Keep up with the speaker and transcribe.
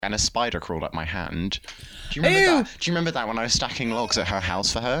and a spider crawled up my hand. Do you remember that? Do you remember that when I was stacking logs at her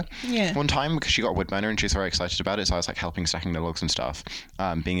house for her? Yeah. One time, because she got a wood burner and she was very excited about it, so I was like helping stacking the logs and stuff,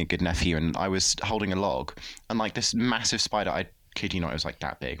 being a good nephew, and I was holding a log, and like this massive spider, I kid you not, it was like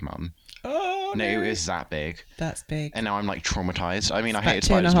that big, Mum. Oh, No, it was that big. That's big. And now I'm like traumatized. I mean, I hated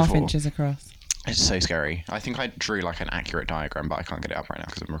About spiders 2.5 before. inches across. It's so scary. I think I drew like an accurate diagram, but I can't get it up right now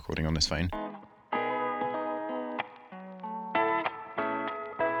because I'm recording on this phone.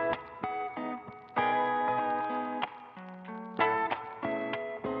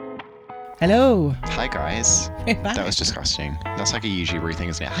 Hello. Hi guys. We're back. That was disgusting. That's like a YouTuber thing,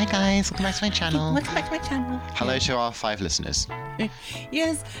 isn't it? Hi guys, welcome back to my channel. Welcome back to my channel. Hello to our 5 listeners.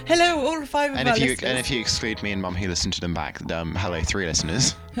 Yes. Hello, all 5 of And our if you listeners. and if you exclude me and Mum who listened to them back, hello 3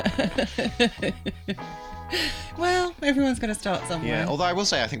 listeners. Well, everyone's going to start somewhere. Yeah. Although I will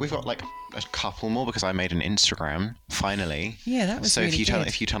say I think we've got like a couple more because I made an Instagram finally. Yeah, that was So really good.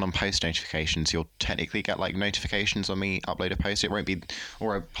 if you turn on post notifications, you'll technically get like notifications when we upload a post. It won't be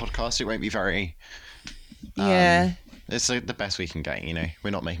or a podcast. It won't be very. Yeah. It's like the best we can get. You know, we're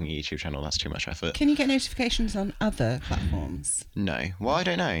not making a YouTube channel. That's too much effort. Can you get notifications on other platforms? No. Well, I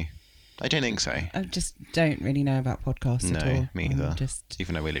don't know. I don't think so. I just don't really know about podcasts at all. No, me either. Just...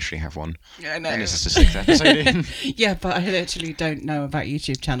 Even though we literally have one. I know. And this is the 6th episode in. Yeah, but I literally don't know about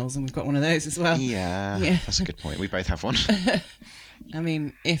YouTube channels, and we've got one of those as well. Yeah, Yeah. that's a good point. We both have one. I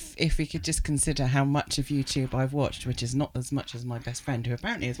mean, if we could just consider how much of YouTube I've watched, which is not as much as my best friend, who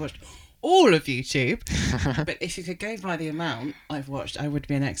apparently has watched all of YouTube, but if you could go by the amount I've watched, I would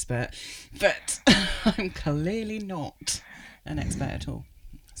be an expert. But I'm clearly not an expert at all.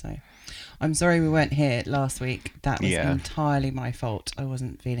 So I'm sorry we weren't here last week. That was entirely my fault. I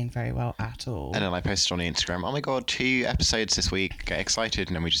wasn't feeling very well at all. And then I posted on Instagram, oh my god, 2 episodes this week, get excited,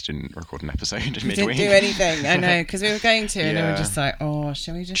 and then we just didn't record an episode We midweek. didn't do anything, I know, because we were going to, and then we're Yeah. just like, oh,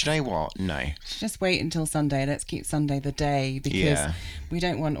 shall we Do just you know what? No. just wait until Sunday? Let's keep Sunday the day, because Yeah. we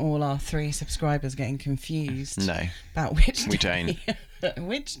don't want all our 3 subscribers getting confused No. about which We day,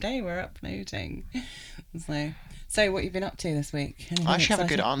 which day we're uploading. So what have you been up to this week? Anything I actually have a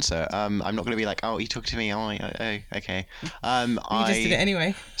good exciting? answer. I'm not going to be like, oh, you talk to me. Oh, okay. You just did it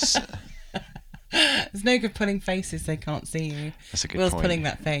anyway. There's no good pulling faces, they can't see you. That's a good Will's point. pulling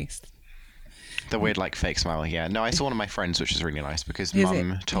that face. The weird, like, fake smile. Yeah. No, I saw one of my friends, which is really nice because Who's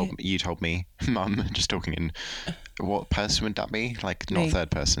Mum it? told me, Mum, just talking in, what person would that be? Like, not Me.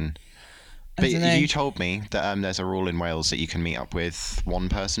 third person. I But dunno. you told me that there's a rule in Wales that you can meet up with 1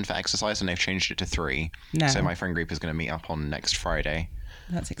 person for exercise, and they've changed it to 3. No. So my friend group is going to meet up on next Friday,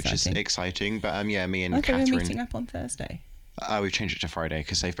 That's which exciting. is exciting. But yeah, me and I thought we were Catherine. meeting up on Thursday. We've changed it to Friday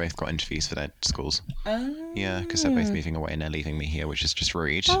because they've both got interviews for their schools. Oh. Yeah, because they're both moving away and they're leaving me here, which is just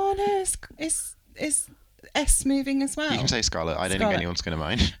rude. Oh no, is S moving as well? You can say Scarlett. I don't Scarlett. think anyone's going to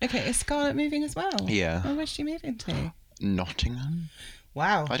mind. Okay, is Scarlett moving as well? Yeah. Oh, where's she moving to? Nottingham?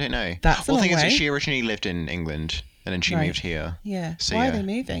 Wow. I don't know. That's a well, the long thing is that way. she originally lived in England and then she Right. moved here. Yeah. So, Why yeah. are they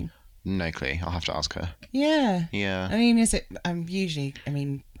moving? No clue. I'll have to ask her. Yeah. Yeah. I mean, is it?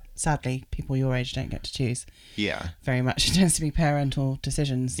 Sadly, people your age don't get to choose Yeah. very much. It tends to be parental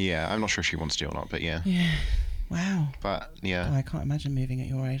decisions. Yeah. I'm not sure if she wants to or not, but yeah. Yeah. Wow. But yeah. Oh, I can't imagine moving at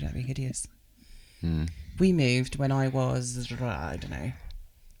your age. That'd be hideous. Hmm. We moved when I was, I don't know,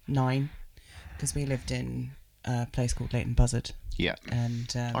 9, because we lived in a place called Leighton Buzzard. Yeah.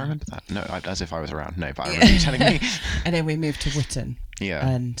 And I remember that. No, as if I was around. No, but I remember you telling me. and then we moved to Witton. Yeah.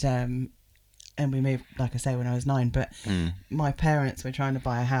 And we moved, like I say, when I was 9. But Mm. my parents were trying to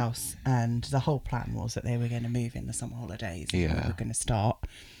buy a house, and the whole plan was that they were going to move in the summer holidays. And Yeah. we were going to start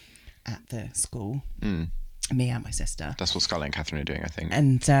at the school, Mm. me and my sister. That's what Scarlett and Catherine are doing, I think.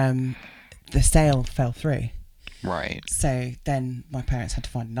 And the sale fell through. Right. So then my parents had to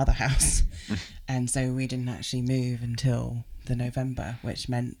find another house. And so we didn't actually move until the November, which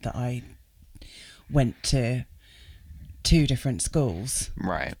meant that I went to 2 different schools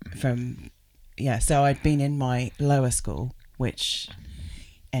Right. so I'd been in my lower school, which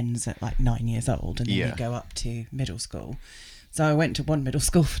ends at like 9 years old, and then Yeah. you go up to middle school. So I went to one middle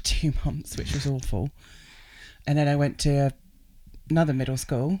school for 2 months, which was awful. And then I went to another middle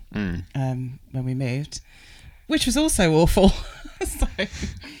school Mm. when we moved, which was also awful. So,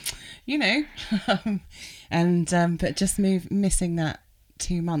 you know, but just missing that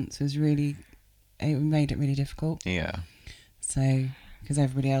 2 months was it made it really difficult. Yeah. So, because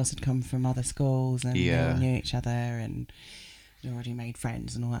everybody else had come from other schools and they Yeah. all knew each other and had already made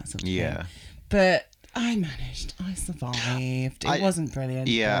friends and all that sort of Yeah. thing. But I managed. I survived. It wasn't brilliant.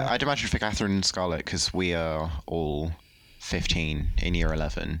 Yeah, but I'd imagine for Catherine and Scarlett, because we are all 15 in year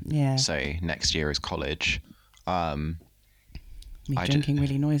 11. Yeah. So next year is college. Me I drinking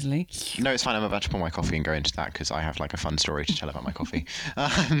really noisily. No, it's fine. I'm about to pour my coffee and go into that because I have like a fun story to tell about my coffee.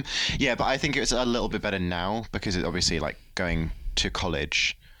 Yeah, but I think it's a little bit better now because it obviously like going to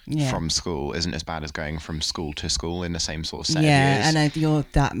college from school isn't as bad as going from school to school in the same sort of set of years. And you're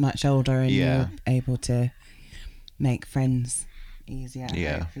that much older and you're able to make friends easier,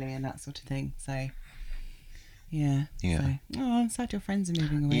 hopefully, and that sort of thing. So, yeah. So, I'm sad your friends are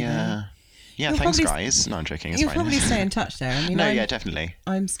moving away. Yeah. Yeah, thanks, guys. No, I'm joking. It's you'll fine. probably stay in touch there. I mean, definitely.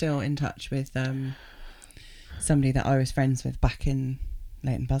 I'm still in touch with somebody that I was friends with back in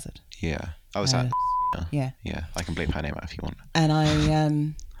Leighton Buzzard. Yeah. Oh, was that? Yeah. Yeah, I can bleep her name out if you want. And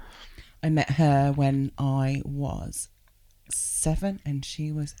I met her when I was 7 and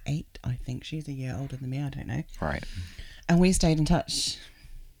she was 8. I think she's a year older than me. I don't know. Right. And we stayed in touch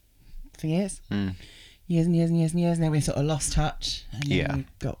for years. Years and years and years and years. And then we sort of lost touch. And then we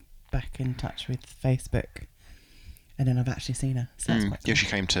got back in touch with Facebook. And then I've actually seen her. So that's quite cool. Yeah, she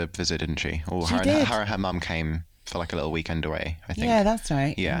came to visit, didn't she? Or she her, did. her mum came for like a little weekend away, I think. Yeah, that's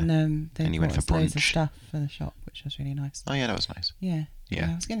right. Yeah. And they you went brought for us loads of brunch. stuff for the shop, which was really nice. Oh, yeah, that was nice. Yeah.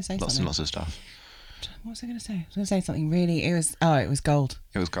 Yeah. I was going to say Lots something. and lots of stuff. What was I going to say? I was going to say something really... It was gold.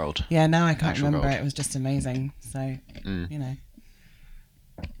 It was gold. Yeah, now I can't Actual remember. gold. It was just amazing. So, you know.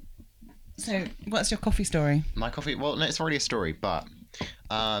 So, what's your coffee story? My coffee... Well, no, it's already a story, but...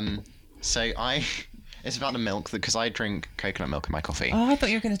 It's about the milk, because I drink coconut milk in my coffee. Oh, I thought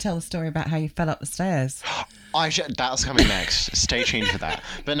you were going to tell the story about how you fell up the stairs. That's coming next. Stay tuned for that.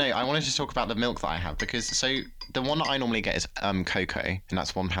 But no, I wanted to talk about the milk that I have, because the one that I normally get is cocoa, and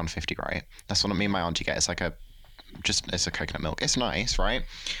that's £1.50, right? That's what me and my auntie get. It's like it's a coconut milk. It's nice, right?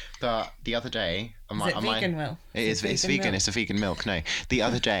 But the other day... Is it vegan milk? It's vegan. Milk? It's a vegan milk. No. The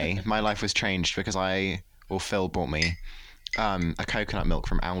other day, my life was changed because Phil bought me a coconut milk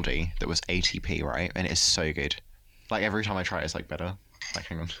from Aldi that was 80p, right? And it is so good. Like, every time I try it, it's like better. Like,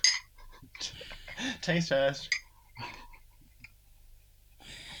 hang on. Taste test.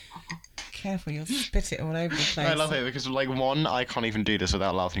 Careful, you'll spit it all over the place. I love it because, like, one, I can't even do this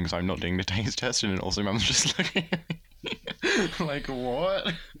without laughing because I'm not doing the taste test, and also Mum's just looking at me like,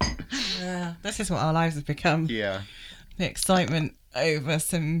 what? Yeah, this is what our lives have become. Yeah. The excitement over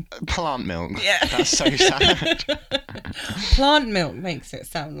some... Plant milk. Yeah. That's so sad. Plant milk makes it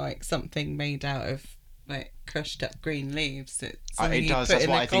sound like something made out of, like, crushed up green leaves. It does. That's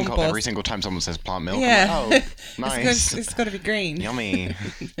what I think of every single time someone says plant milk. Yeah. I'm like, oh, nice. It's got to be green. Yummy.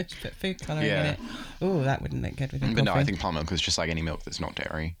 Just put food colouring in it. Oh, that wouldn't look good with coffee. But no, I think plant milk is just like any milk that's not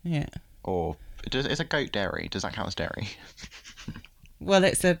dairy. Yeah. Or is a goat dairy? Does that count as dairy? Well,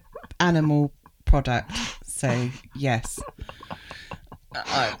 it's a animal product, so yes.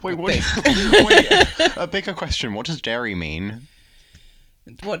 Wait, a bigger question. What does dairy mean?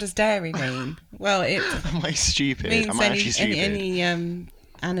 What does dairy mean? Well, it Am I stupid? means Am I actually stupid? any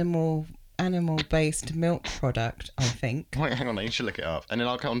animal-based milk product, I think. Wait, hang on. I need to look it up, and then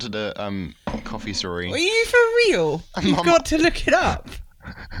I'll come on to the coffee story. Are you for real? You've got to look it up.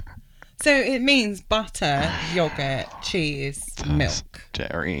 So it means butter, yogurt, cheese, milk,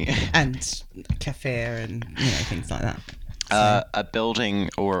 dairy, and kefir, and things like that. A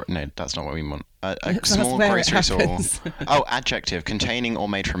building, or no, that's not what we want. A That's small where grocery it store. happens. Oh, adjective, containing or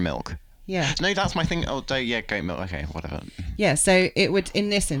made from milk. Yeah. No, that's my thing. Oh, yeah, goat milk. Okay, whatever. Yeah, so it would, in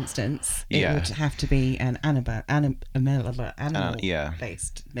this instance, it would have to be an animal-based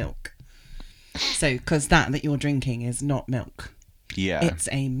milk. So, because that you're drinking is not milk. Yeah. It's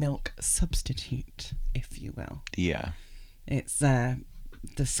a milk substitute, if you will. Yeah. It's the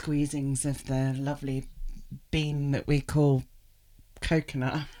squeezings of the lovely bean that we call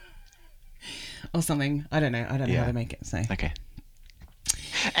coconut or something. I don't know. I don't know how to make it. So okay.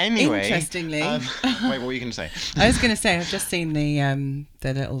 Anyway, interestingly, wait, what were you going to say? I was going to say I've just seen the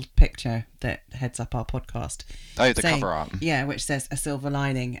little picture that heads up our podcast. Oh, the cover art. Yeah, which says a silver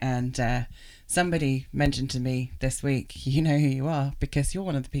lining, and somebody mentioned to me this week, you know who you are, because you're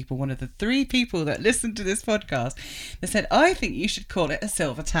one of the 3 people that listen to this podcast. They said, I think you should call it a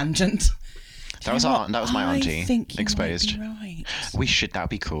silver tangent. That was my auntie. I think you exposed. Might be right. We should. That'd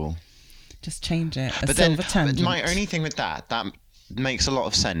be cool. Just change it. But silver tangent. But my only thing with that makes a lot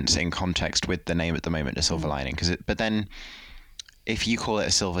of sense in context with the name at the moment, a silver lining. But then, if you call it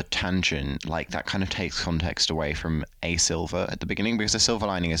a silver tangent, like that kind of takes context away from a silver at the beginning, because the silver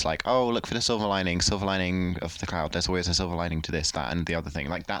lining is like, oh, look for the silver lining of the cloud. There's always a silver lining to this, that, and the other thing.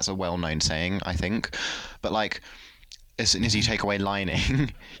 Like that's a well-known saying, I think. But like, as soon as you take away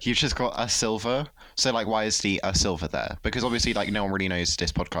lining, you've just got a silver. So like, why is the a silver there? Because obviously, like, no one really knows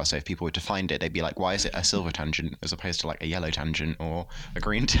this podcast. So if people were to find it, they'd be like, why is it a silver tangent as opposed to like a yellow tangent or a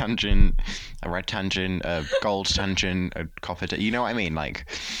green tangent, a red tangent, a gold tangent, a copper? You know what I mean? Like,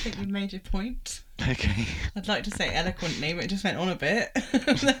 I think you made your point. okay. I'd like to say eloquently, but it just went on a bit.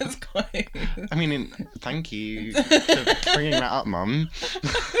 That's quite. I mean, thank you for bringing that up, Mum.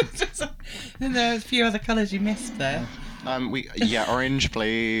 And there are a few other colours you missed there. Orange,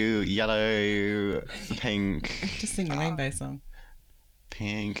 blue, yellow, pink. Just sing the rainbow song.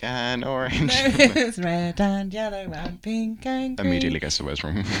 Pink and orange. It's red and yellow and pink and green. Immediately guess the words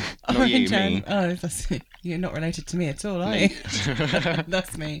wrong. Not Orange you, me. You're not related to me at all, are you?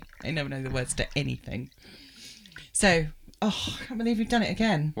 That's me. I never know the words to anything. So, I can't believe you've done it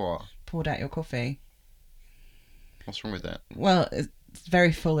again. What? Poured out your coffee. What's wrong with it? Well, it's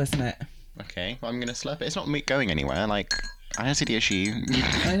very full, isn't it? Okay, well, I'm going to slurp it. It's not me going anywhere. Like, I don't see the issue.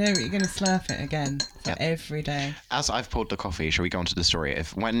 I know, but you're going to slurp it again for Yep. every day. As I've poured the coffee, shall we go on to the story?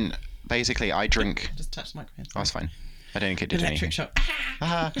 When basically I drink... Just touch the microphone. Oh, it's fine. I don't think it did anything. Electric shock.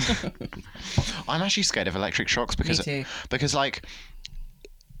 Ah. I'm actually scared of electric shocks because Me too. like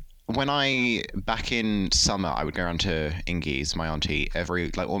when back in summer I would go around to Ingy's, my auntie,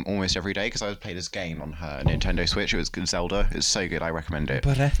 almost every day because I would play this game on her Nintendo Switch. It was Zelda. It's so good. I recommend it.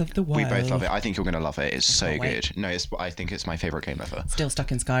 Breath of the Wild. We both love it. I think you're gonna love it. It's so can't wait. good. No, I think it's my favorite game ever. Still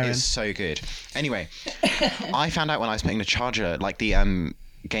stuck in Skyrim. It's so good. Anyway, I found out when I was putting the charger, like the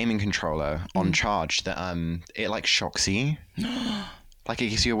gaming controller on charge, that it like shocks you. Like it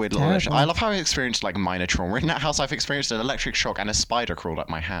gives you a weird little. Terrible. I love how I experienced like minor trauma in that house. I've experienced an electric shock and a spider crawled up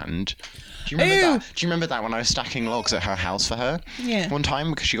my hand. Do you remember Ew. that? Do you remember that when I was stacking logs at her house for her? Yeah. One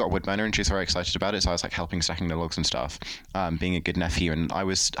time because she got a wood burner and she was very excited about it, so I was like helping stacking the logs and stuff, being a good nephew, and I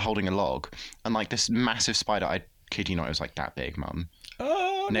was holding a log and like this massive spider. I kid you not, it was like that big, Mum.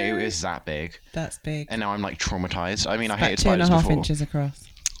 Oh, No, it was that big. That's big. And now I'm like traumatized. I mean, I About hated spiders 2.5 before. inches across.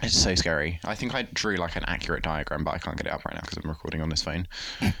 It's so scary. I think I drew like an accurate diagram, but I can't get it up right now because I'm recording on this phone.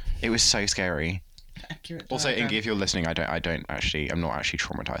 It was so scary. Accurate Also, diagram. Ingy, if you're listening, I'm not actually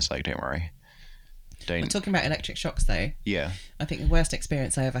traumatized. Like, don't worry. We're talking about electric shocks, though. Yeah. I think the worst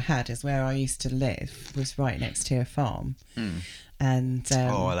experience I ever had is where I used to live was right next to a farm, and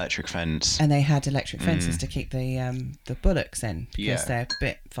Electric fence. and they had electric fences to keep the bullocks in because Yeah. they're a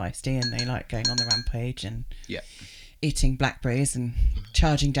bit feisty and they like going on the rampage and Yeah. eating blackberries and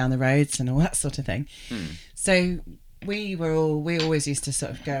charging down the roads and all that sort of thing. So we always used to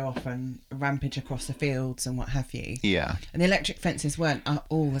sort of go off and rampage across the fields and what have you. Yeah. And the electric fences weren't up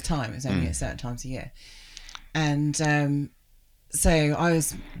all the time. It was only at certain times a year. And so I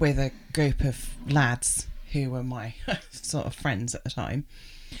was with a group of lads who were my sort of friends at the time.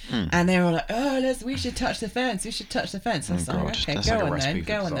 And they were all like, we should touch the fence. We should touch the fence. I was like, okay, That's go like a on recipe then. for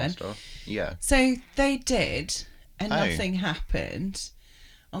Go on then. disaster. Yeah. So they did, and Oh. nothing happened.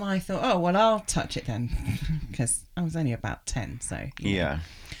 And I thought, oh, well, I'll touch it then. Because I was only about 10, so... you know. Yeah.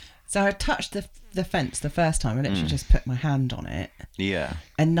 So I touched the fence the first time. I literally just put my hand on it, Yeah.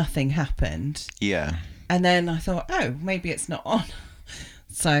 and nothing happened. Yeah. And then I thought, oh, maybe it's not on.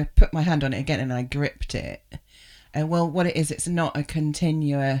 So I put my hand on it again, and I gripped it. And, well, what it is, it's not a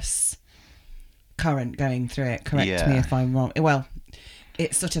continuous current going through it. Correct me Yeah. if I'm wrong. Well,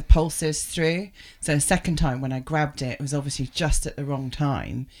 it sort of pulses through. So the second time when I grabbed it, it was obviously just at the wrong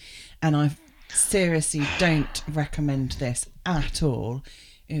time. And I seriously don't recommend this at all.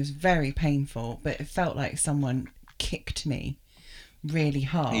 It was very painful, but it felt like someone kicked me really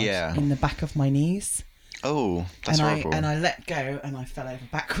hard Yeah. in the back of my knees. Oh, that's and horrible. I let go and I fell over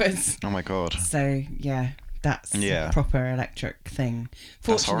backwards. Oh my god. So yeah, that's Yeah. a proper electric thing.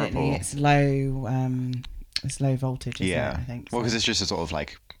 That's Fortunately, horrible. it's low. It's low voltage, isn't Yeah. it? I think. Well, so. because it's just a sort of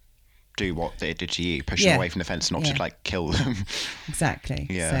like do what they did to you, push Yeah. them away from the fence, not Yeah. to like kill them. Exactly.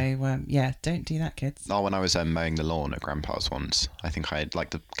 Yeah. So yeah, don't do that, kids. Oh, when I was mowing the lawn at Grandpa's once, I think I had like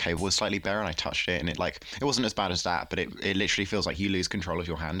the cable was slightly bare and I touched it and it wasn't as bad as that, but it literally feels like you lose control of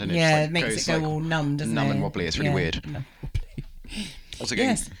your hand and Yeah, it, it makes goes, it go like, all numb, doesn't it? numb and wobbly. It's really Yeah, weird. numb, wobbly. Also,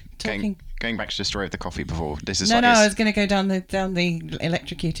 Yes, talking- going back to the story of the coffee before. This is No, like, no, I it's- was going to go down the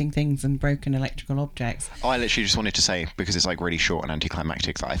electrocuting things and broken electrical objects. Oh, I literally just wanted to say, because it's like really short and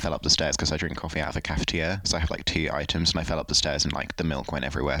anticlimactic, that I fell up the stairs because I drink coffee out of a cafetiere. So I have like 2 items and I fell up the stairs and like the milk went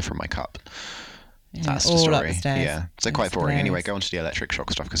everywhere from my cup. Yeah, That's the all story. up the stairs. Yeah. So It's quite boring. Anyway, hilarious. go on to the electric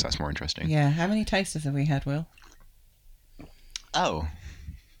shock stuff because that's more interesting. Yeah, how many toasters have we had, Will? Oh.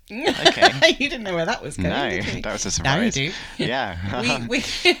 Okay. You didn't know where that was going, No, did you? that was a Now you surprise. do. Yeah.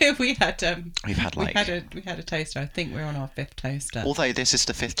 we had We've had like. we had a toaster. I think we're on our 5th toaster. Although this is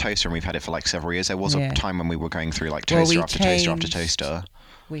the 5th toaster and we've had it for like several years, there was Yeah. a time when we were going through like Well, toaster we after toaster after changed- toaster.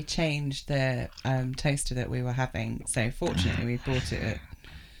 We changed the toaster that we were having. So fortunately, we bought it at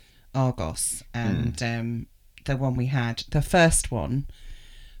Argos, and the one we had, the first one,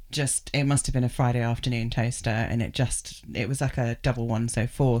 it must have been a Friday afternoon toaster, and it was like a double one, so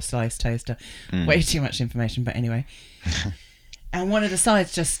 4 slice toaster. Way too much information, but anyway. And one of the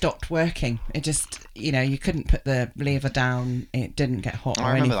sides just stopped working. It just, you couldn't put the lever down. It didn't get hot or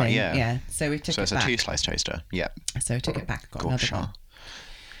I remember anything. that, yeah. So we took So it it's a back. 2-slice toaster. Yeah. So we took it back, got Gosh, another one.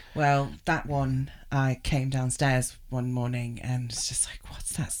 Well, that one, I came downstairs one morning and it's just like,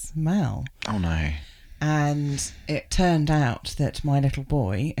 what's that smell? Oh no. And it turned out that my little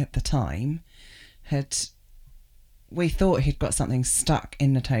boy at the time we thought he'd got something stuck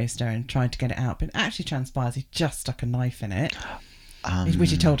in the toaster and tried to get it out, but it actually transpires he just stuck a knife in it,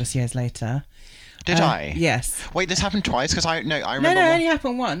 which he told us years later. Did I? Yes. Wait, this happened twice? Because I remember. No, it only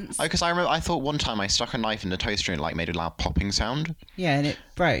happened once. Oh, because I thought one time I stuck a knife in the toaster and it like made a loud popping sound, Yeah, and it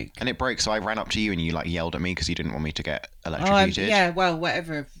broke. and it broke. So I ran up to you and you like yelled at me because you didn't want me to get Oh, electrocuted. yeah, well,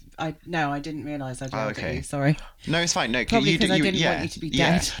 whatever. I didn't realise I'd yelled at okay. you, sorry. No, it's fine. No, Probably you 'cause I didn't yeah, want you to be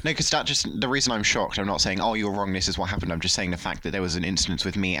yeah. dead. No, because the reason I'm shocked. I'm not saying, oh, you're wrong. This is what happened. I'm just saying the fact that there was an instance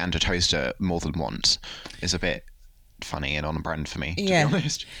with me and a toaster more than once is a bit funny and on brand for me. To Yeah. be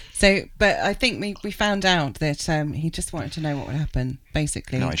honest. So, but I think we found out that he just wanted to know what would happen.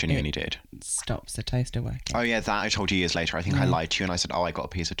 Basically, No, I genuinely it did. stops the toaster working. Oh yeah, that I told you years later. I think I lied to you and I said, oh, I got a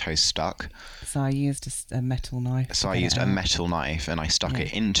piece of toast stuck. So I used a metal knife. So to I get used it a out. metal knife and I stuck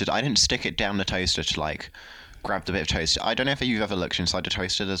it into. I didn't stick it down the toaster to like grab the bit of toast. I don't know if you've ever looked inside the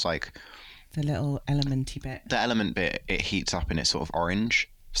toaster. There's like The little elementy bit. the element bit. It heats up and it's sort of orange.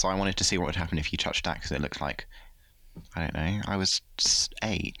 So I wanted to see what would happen if you touched that because it looked like, I don't know. I was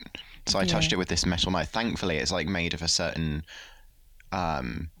 8, so I touched it with this metal knife. Thankfully, it's like made of a certain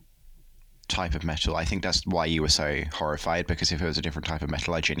type of metal. I think that's why you were so horrified, because if it was a different type of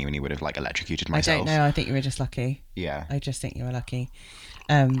metal, I genuinely would have like electrocuted myself. I don't know. I think you were just lucky. Yeah. I just think you were lucky.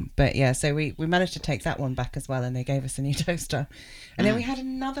 But yeah, so we managed to take that one back as well, and they gave us a new toaster. And then we had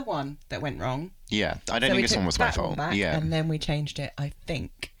another one that went wrong. Yeah. I don't So we think this took one was my that one fault. back, Yeah. and then we changed it, I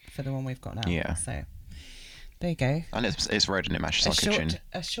think, for the one we've got now. Yeah. So there you go. And it's red and it matches our kitchen.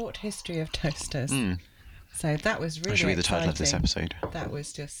 A short history of toasters. So that was really That should be the title of this exciting. episode. That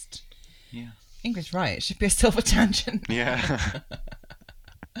was just... Yeah. Ingrid's right. It should be a silver tangent. Yeah.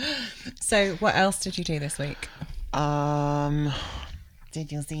 So what else did you do this week? um, Did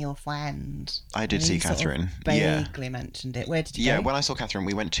you see your friend? I did And see you sort of Catherine. Yeah. vaguely mentioned it. Where did you Yeah, go? when I saw Catherine,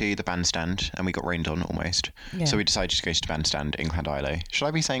 we went to the bandstand and we got rained on almost. Yeah. So we decided to go to the bandstand in Llandeilo. Should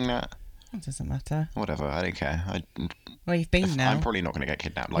I be saying that? It doesn't matter. Whatever, I don't care. Well, you've been now. I'm probably not going to get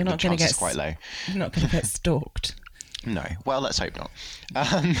kidnapped. Like, You're the not gonna chance is get quite low. You're not going to get stalked. No. Well, let's hope not.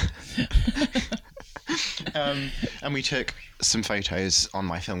 And we took some photos on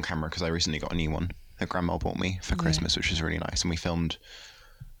my film camera because I recently got a new one that Grandma bought me for Christmas, which was really nice. And we filmed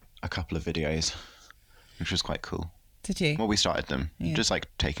a couple of videos, which was quite cool. Did you? Well, we started them, Yeah. just like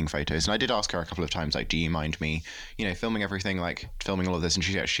taking photos. And I did ask her a couple of times, like, do you mind me, filming everything, like filming all of this? And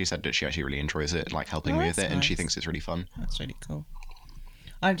she said that she actually really enjoys it, like helping Oh, me with it. that's And she nice. thinks it's really fun. That's really cool.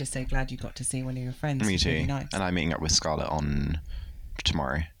 I'm just so glad you got to see one of your friends. Me It's too. Really nice. And I'm meeting up with Scarlett on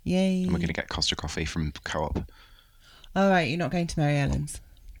tomorrow. Yay. And we're going to get Costa coffee from Co-op. All right, you're not going to Mary Ellen's.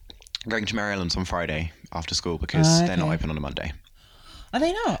 I'm going to Mary Ellen's on Friday after school because they're not okay. open on a Monday. Are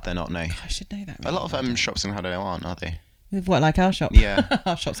they not? They're not, no. I should know that. A lot of shops in Haddon aren't they? What, like our shop? Yeah.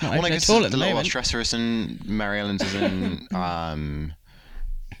 Our shop's not Well, I open guess at all the at the Little moment. Welsh Dresser is in, Mary Ellen's is in,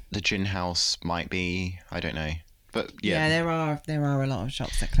 the Gin House might be, I don't know. But Yeah, yeah. there are a lot of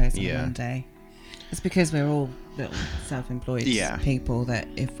shops that close on Yeah. Monday. It's because we're all little self-employed Yeah. people that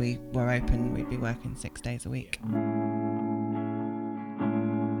if we were open, we'd be working 6 days a week.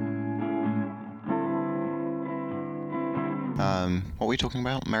 What were we talking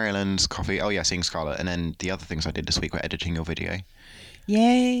about? Mary Ellen's coffee. Oh yeah, seeing Scarlett. And then the other things I did this week were editing your video.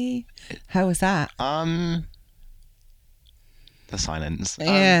 Yay! How was that? The silence.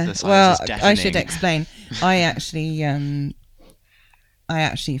 Yeah. The silence Well, is I should deafening. explain. I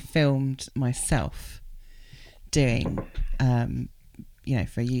actually filmed myself doing, for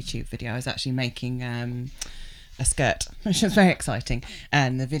a YouTube video. I was actually making a a skirt, which was very exciting.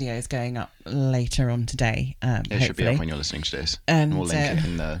 And the video is going up later on today. It should be up when you're listening to this. And we'll link it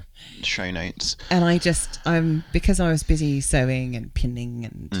in the show notes. And because I was busy sewing and pinning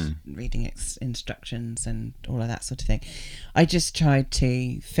and reading instructions and all of that sort of thing, I just tried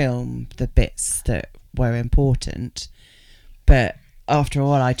to film the bits that were important. But after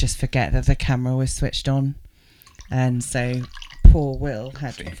all, I just forget that the camera was switched on. And so poor Will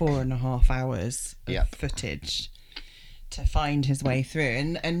had 4.5 hours of footage to find his way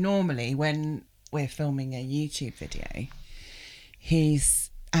through. And normally when we're filming a YouTube video, he's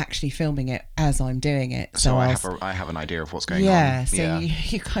actually filming it as I'm doing it. So I have an idea of what's going on. So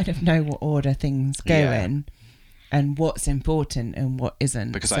you kind of know what order things go in and what's important and what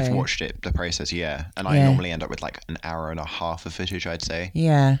isn't. Because I've watched the process, and I normally end up with like an hour and a half of footage, I'd say.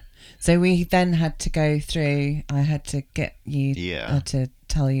 Yeah. So we then had to go through, I had to get you to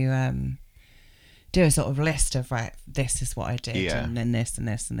tell you, do a sort of list of, right, this is what I did, and then this and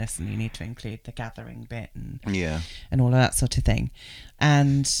this and this, and you need to include the gathering bit and all of that sort of thing.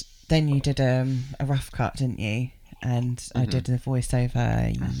 And then you did a rough cut, didn't you? And I did the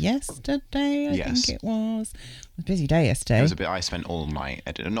voiceover yesterday, I think it was. It was a busy day yesterday. It was a bit, I spent all night,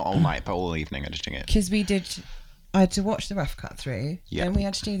 not all night, but all evening editing it. Because I had to watch the rough cut through, then we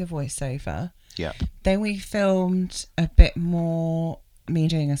had to do the voiceover. Then we filmed a bit more, me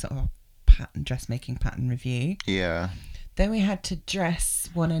doing a sort of dressmaking pattern review. Then we had to dress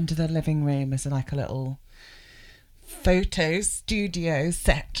one end of the living room as like a little photo studio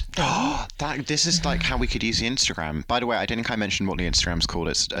set thing. This is like how we could use the Instagram. By the way, I didn't think I mentioned what the Instagram's called.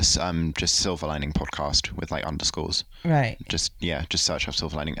 It's just Silver Lining Podcast with like underscores. Right. Just search up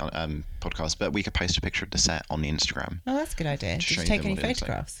Silver Lining podcast. But we could post a picture of the set on the Instagram. Oh, that's a good idea. Did you take any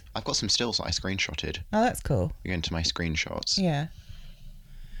photographs? I've got some stills that I screenshotted. Oh, that's cool. We go into my screenshots. Yeah.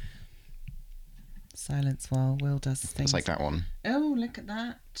 Silence while Will does things. It's like that one. Oh, look at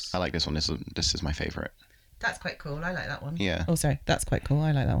that. I like this one. This is my favourite. That's quite cool. I like that one. Yeah. Oh, sorry. That's quite cool.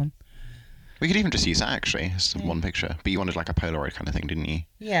 I like that one. We could even just use that, actually. It's one picture. But you wanted like a Polaroid kind of thing, didn't you?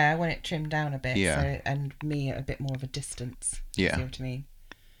 Yeah, I want it trimmed down a bit. Yeah. So, and me at a bit more of a distance. Yeah. See what I mean?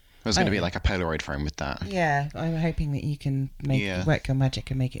 It was going to be like a Polaroid frame with that. Yeah. I'm hoping that you can work your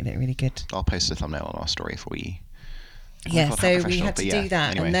magic and make it look really good. I'll post a thumbnail on our story for you. Yeah, so we had to do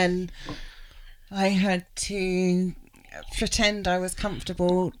that. Anyway. And then I had to pretend I was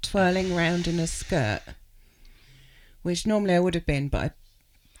comfortable twirling around in a skirt. Which normally I would have been, but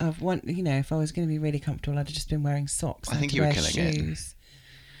if I was going to be really comfortable, I'd have just been wearing socks. I think you were killing shoes.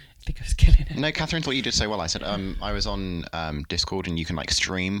 I think I was killing it. No, Catherine thought you did so well. I said, I was on Discord and you can like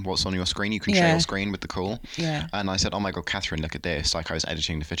stream what's on your screen. You can share your screen with the call. Yeah. And I said, oh my God, Catherine, look at this. Like I was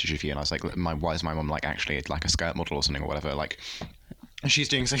editing the footage of you and I was like, why is my mum like actually like a skirt model or something or whatever? Like, and she's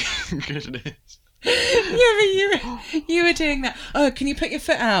doing so good at this. Yeah, but you were doing that. Oh, can you put your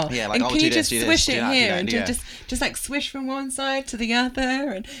foot out? Yeah, like, and can you just do swish this, it do that, here do that, and yeah. just like swish from one side to the other?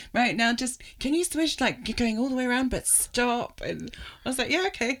 And right now, just can you swish like you're going all the way around, but stop? And I was like, yeah,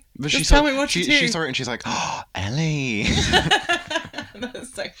 okay. But just tell me what to do. She saw it and she's like, oh, Ellie.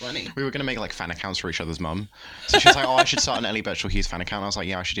 That's so funny. We were going to make like fan accounts for each other's mum. So she's like, oh, I should start an Ellie Birchall Hughes fan account. I was like,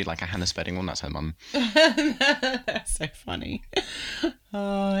 yeah, I should do like a Hannah Spedding one. That's her mum. That's so funny.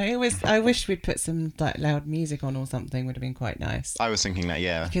 Oh, I wish we'd put some like loud music on or something. Would have been quite nice. I was thinking that,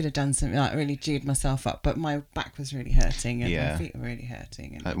 yeah. I could have done something like really G'd myself up, but my back was really hurting and my feet were really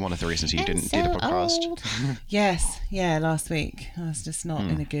hurting. And one of the reasons you didn't do the podcast. Yes, last week I was just not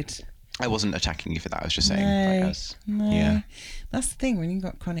in a good. I wasn't attacking you for that. I was just saying. No. Yeah. That's the thing. When you've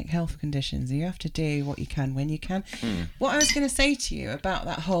got chronic health conditions, you have to do what you can when you can. What I was going to say to you about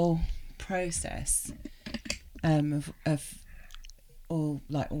that whole process of all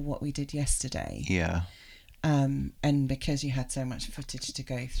what we did yesterday. Yeah. And because you had so much footage to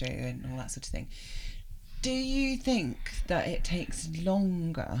go through and all that sort of thing, do you think that it takes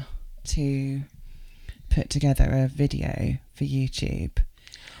longer to put together a video for YouTube?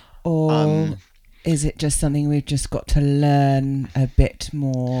 Or is it just something we've just got to learn a bit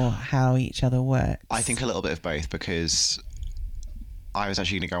more how each other works? I think a little bit of both, because I was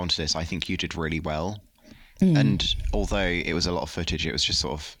actually going to go on to this. I think you did really well. And although it was a lot of footage, it was just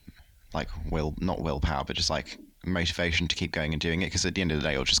sort of like not willpower, but just like motivation to keep going and doing it. Because at the end of the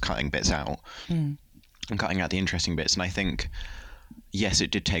day, you're just cutting bits out and cutting out the interesting bits. And I think, yes, it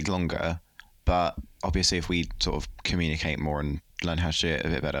did take longer, but obviously if we sort of communicate more and learn how to do it a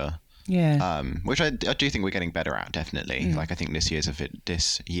bit better, which I do think we're getting better at, definitely. Like I think this year of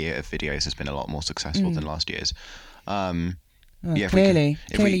videos has been a lot more successful than last year's. Clearly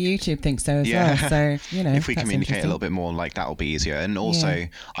YouTube thinks so as well. So if we communicate a little bit more, like that'll be easier. And also,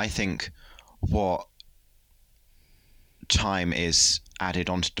 I think what time is added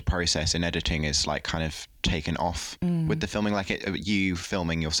onto the process in editing is like kind of taken off with the filming. Like you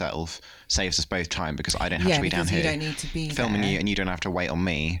filming yourself saves us both time because I don't have to be down because here you don't need to be filming there. you, and you don't have to wait on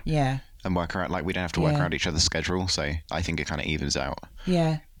me Yeah. and work around, like we don't have to work Yeah. around each other's schedule. So I think it kind of evens out.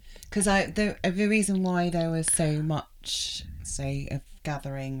 Yeah, because the reason why there was so much, say, of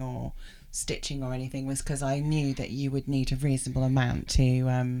gathering or stitching or anything was because I knew that you would need a reasonable amount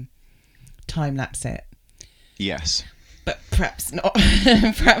to time lapse it. Yes. But perhaps not.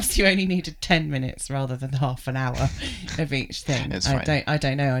 Perhaps you only needed 10 minutes rather than half an hour of each thing. It's fine. I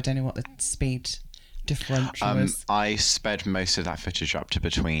don't know. I don't know what the speed differential was. I sped most of that footage up to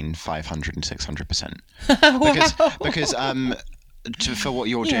between 500 and 600%. Wow. Because for what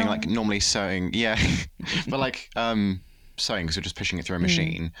you're doing, Yeah. like normally sewing, yeah, but like sewing, because you're just pushing it through a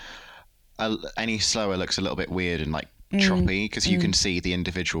machine. Any slower looks a little bit weird and like choppy because you can see the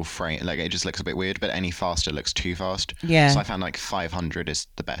individual frame, like it just looks a bit weird. But any faster looks too fast. Yeah. So I found like 500 is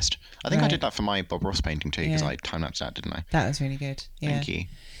the best. I think I Right. did that for my Bob Ross painting too because Yeah. I time lapsed that, didn't I? That was really good. Yeah. Thank you.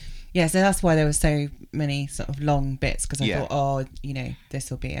 Yeah, so that's why there were so many sort of long bits because I Yeah. thought, oh, you know, this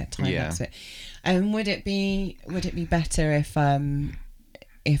will be a time Yeah. lapse bit. And would it be better if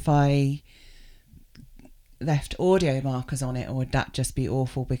I left audio markers on it, or would that just be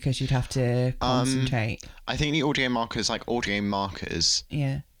awful because you'd have to concentrate? I think the audio markers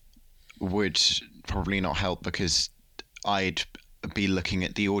Yeah, would probably not help because I'd be looking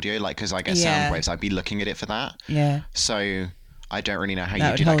at the audio, like because I get Yeah. sound waves, I'd be looking at it for that. yeah. So I don't really know how That you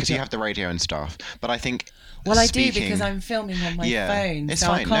would do that hold because you you- have the radio and stuff. But I think Well, I do speaking- because I'm filming on my Yeah, phone, it's so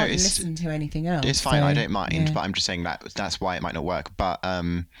fine. I No, can't it's- listen to anything else. It's fine. I so, don't mind, yeah. but I'm just saying that's why it might not work. But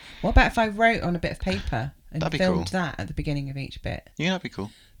What about if I wrote on a bit of paper and That'd be filmed cool. that at the beginning of each bit? yeah, that'd be cool.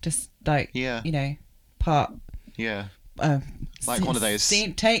 Just like, Yeah. you know, part. Yeah, Um, Like one of those-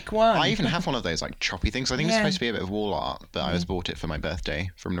 Scene, take one. I even have one of those like choppy things. I think it's Yeah. supposed to be a bit of wall art, but I was bought it for my birthday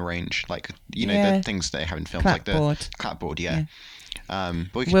from the range. Like you know Yeah. the things they have in films, like the Clapboard. clapboard. Yeah. But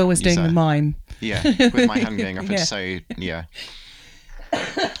we could Will was use doing the that. mime. Yeah, with my hand going up. Yeah. It's so yeah.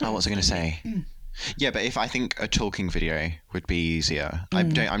 Oh, what was I going to say? Yeah, but if I think a talking video would be easier.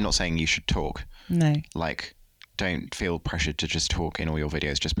 I'm not saying you should talk. No. Like, don't feel pressured to just talk in all your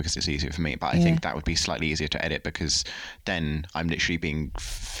videos just because it's easier for me. But I Yeah. think that would be slightly easier to edit because then I'm literally being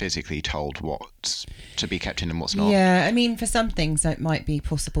physically told what's to be kept in and what's not. Yeah, I mean, for some things that might be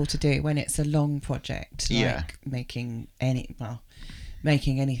possible to do when it's a long project, like Yeah. making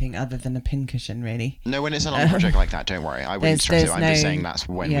anything other than a pincushion, really. No, when it's a long project like that, don't worry. I wouldn't stress it. I'm just saying that's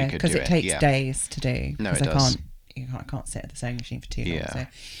when we could do because it takes yeah. days to do. No, 'cause it does. I can't sit at the sewing machine for too long. Yeah. So.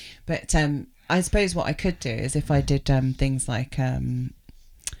 But I suppose what I could do is if I did things like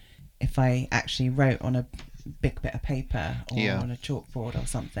if I actually wrote on a big bit of paper or Yeah. on a chalkboard or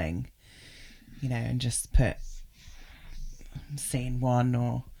something, you know, and just put scene one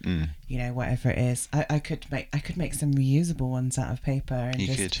or you know whatever it is. I could make some reusable ones out of paper and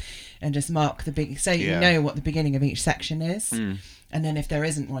You could. just mark the big so Yeah. you know what the beginning of each section is, and then if there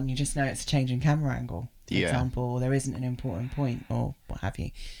isn't one, you just know it's a change in camera angle, for Yeah. example, or there isn't an important point or what have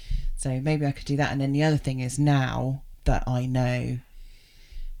you. So maybe I could do that. And then the other thing is, now that I know,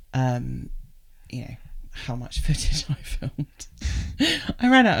 you know, how much footage I filmed, I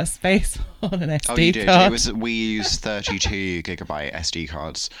ran out of space on an SD Oh, you did. card. We use 32 gigabyte SD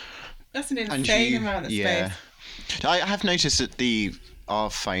cards. That's an And insane you- amount of yeah. space. I have noticed that our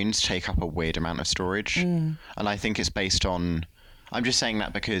phones take up a weird amount of storage, and I think it's based on. I'm just saying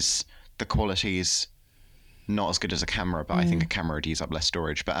that because the quality's not as good as a camera, but I think a camera would use up less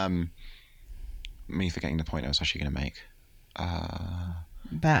storage. But me forgetting the point I was actually going to make.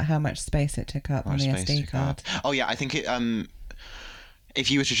 About how much space it took up on the Space SD to card. cut. Oh yeah, I think it. If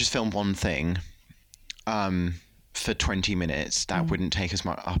you were to just film one thing, for 20 minutes, that wouldn't take as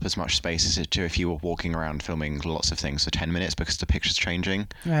much space as it do if you were walking around filming lots of things for 10 minutes because the picture's changing.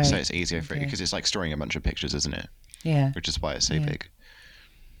 Right. So it's easier for it Okay. because it's like storing a bunch of pictures, isn't it? Yeah. Which is why it's so Yeah. big.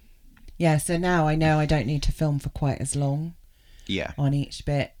 Yeah, so now I know I don't need to film for quite as long Yeah. on each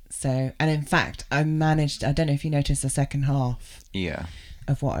bit. So, and in fact, I don't know if you noticed the second half Yeah.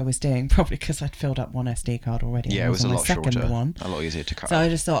 of what I was doing, probably because I'd filled up one SD card already. Yeah, and it was a on my lot second shorter. one. A lot easier to cut. So I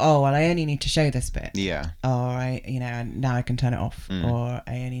just thought, oh, well, I only need to show this bit. Yeah. All right, you know, and now I can turn it off. Or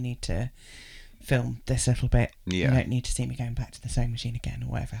I only need to film this little bit. Yeah. You don't need to see me going back to the sewing machine again or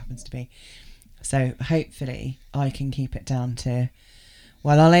whatever it happens to be. So hopefully I can keep it down to,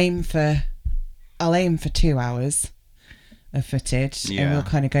 well, I'll aim for 2 hours of footage, and Yeah. we'll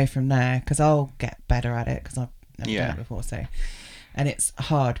kind of go from there, because I'll get better at it because I've never Yeah. done it before. So, and it's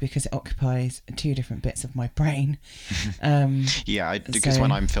hard because it occupies 2 different bits of my brain. Yeah, because So-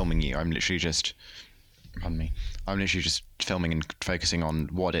 when I'm filming you, I'm literally just Pardon me. I'm literally just filming and focusing on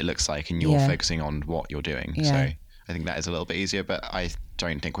what it looks like, and you're Yeah. focusing on what you're doing. Yeah. So I think that is a little bit easier, but I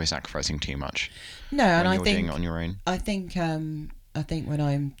don't think we're sacrificing too much No, and when I you're think doing it on your own. I think when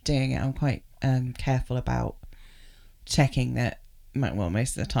I'm doing it, I'm quite careful about checking that. Well,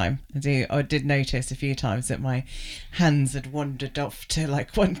 most of the time I did notice a few times that my hands had wandered off to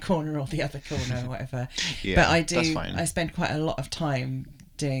like one corner or the other corner or whatever. Yeah, But that's fine. I spend quite a lot of time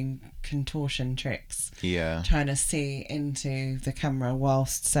doing contortion tricks, Yeah. trying to see into the camera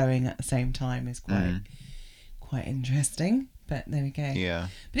whilst sewing at the same time is quite interesting. But there we go. Yeah.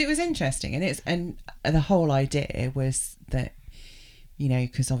 But it was interesting, and the whole idea was that, you know,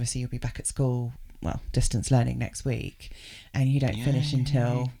 because obviously you'll be back at school, well, distance learning next week, and you don't finish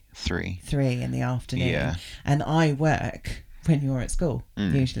until 3 in the afternoon. Yeah. And I work when you're at school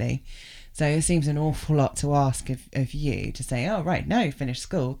usually, so it seems an awful lot to ask of you to say, oh right, no, finish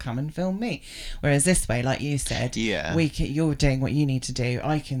school, come and film me. Whereas this way, like you said, Yeah. you're doing what you need to do,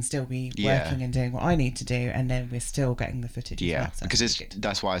 I can still be Yeah. working and doing what I need to do, and then we're still getting the footage. Yeah, as well, so because that's good.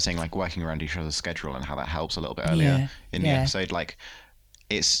 that's why I was saying like working around each other's schedule and how that helps a little bit earlier in the episode. Like,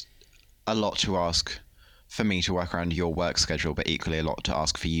 it's a lot to ask for me to work around your work schedule, but equally a lot to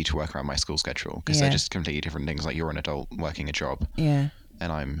ask for you to work around my school schedule, because they're just completely different things. Like, you're an adult working a job, Yeah.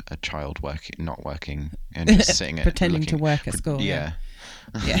 and I'm a child not working and just sitting at Pretending to work at school. Yeah,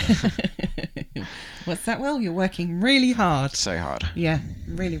 Yeah. What's that? Well, you're working really hard. so hard. Yeah,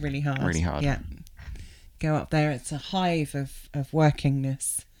 really, really hard. Really hard. Yeah. Go up there. It's a hive of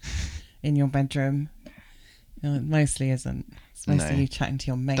workingness in your bedroom. No, it mostly isn't. It's mostly No. you chatting to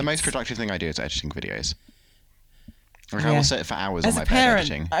your mates. The most productive thing I do is editing videos. Like, I Yeah. will sit for hours As on a my bed parent,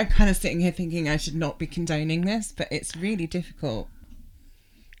 editing. I'm kind of sitting here thinking I should not be condoning this, but it's really difficult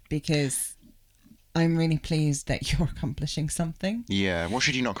because I'm really pleased that you're accomplishing something. Yeah, what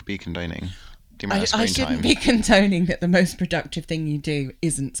should you not be condoning? The amount of I screen shouldn't time. be condoning that the most productive thing you do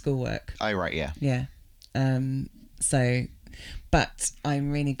isn't schoolwork. Oh, right, yeah. Yeah. So, but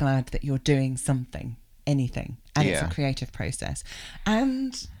I'm really glad that you're doing something, anything, and it's Yeah. a creative process,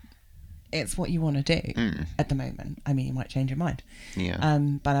 and it's what you want to do at the moment. I mean, you might change your mind. Yeah.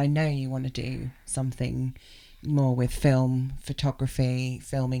 But I know you want to do something more with film, photography,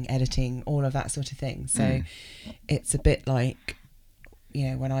 filming, editing, all of that sort of thing. So it's a bit like, you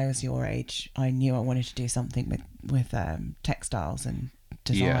know, when I was your age, I knew I wanted to do something with textiles and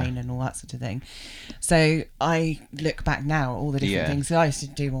design and all that sort of thing. So I look back now at all the different things. So I used to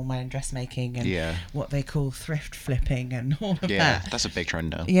do all my own dressmaking and what they call thrift flipping and all of that. That's a big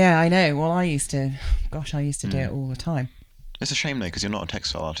trend now. Yeah, I know. Well, I used to do it all the time. It's a shame though, because you're not a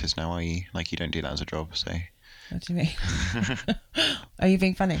textile artist now, are you? Like, you don't do that as a job, so. What do you mean? Are you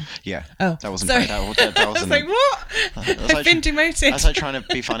being funny? Yeah. Oh, That wasn't. sorry. That I wasn't. was like, what? I've been demoted. I was like trying to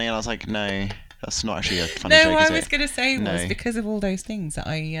be funny, and I was like, no, that's not actually a funny No, joke, what is I was it? going to say was No. because of all those things that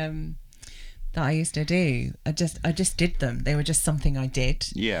I used to do. I just did them. They were just something I did.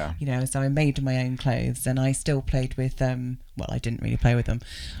 Yeah. You know, so I made my own clothes, and I still played with them. Well, I didn't really play with them.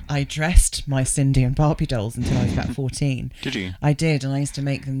 I dressed my Cindy and Barbie dolls until I was about 14. Did you? I did, and I used to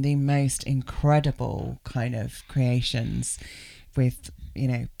make them the most incredible kind of creations with, you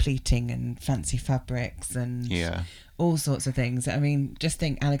know, pleating and fancy fabrics and Yeah. all sorts of things. I mean, just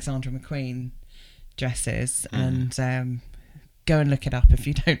think Alexandra McQueen dresses and go and look it up if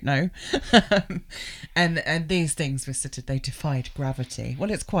you don't know. and these things were sort of, they defied gravity. Well,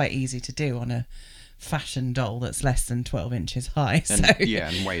 it's quite easy to do on a fashion doll that's less than 12 inches high. And, So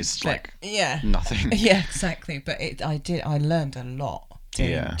and weighs like yeah. nothing. Yeah, exactly. But I learned a lot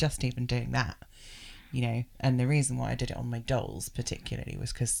just even doing that, you know. And the reason why I did it on my dolls particularly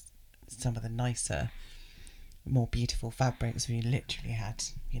was because some of the nicer, more beautiful fabrics we literally had,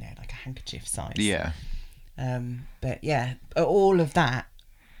 you know, like a handkerchief size. Yeah. But yeah, all of that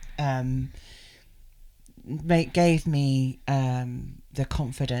gave me the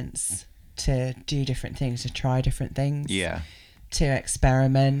confidence to do different things, to try different things, Yeah. to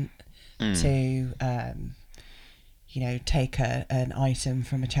experiment, to you know, take an item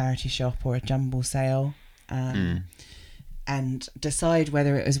from a charity shop or a jumble sale and decide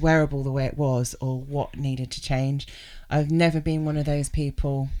whether it was wearable the way it was or what needed to change. I've never been one of those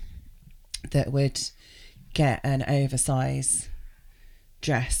people that would get an oversize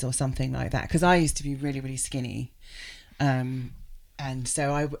dress or something like that, because I used to be really, really skinny. And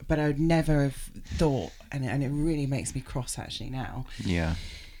so I would never have thought, and it really makes me cross actually now, Yeah.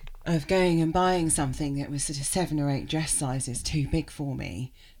 of going and buying something that was sort of 7 or 8 dress sizes too big for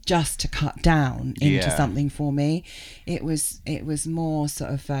me, just to cut down into something for me. It was more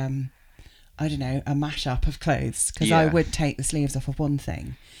sort of, I don't know, a mashup of clothes, because I would take the sleeves off of one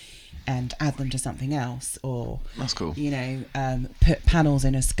thing and add them to something else, or That's cool. put panels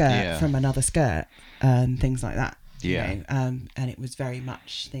in a skirt Yeah. from another skirt, things like that. Yeah. And it was very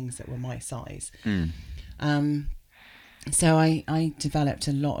much things that were my size. Mm. So I developed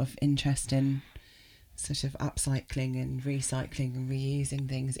a lot of interest in sort of upcycling and recycling and reusing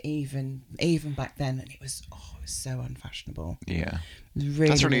things, even back then, and it was so unfashionable. Yeah. It was really,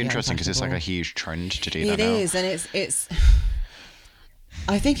 That's really really interesting because it's like a unfashionable. huge trend to do that It now. is, and it's.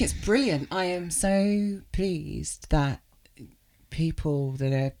 I think it's brilliant. I am so pleased that people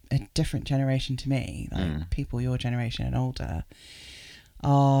that are a different generation to me, like people your generation and older,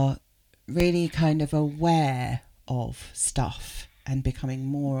 are really kind of aware of stuff and becoming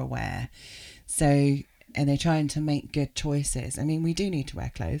more aware. So, and they're trying to make good choices. I mean, we do need to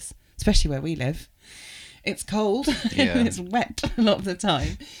wear clothes, especially where we live. It's cold Yeah. and it's wet a lot of the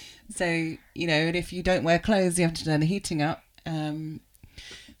time. So, and if you don't wear clothes, you have to turn the heating up.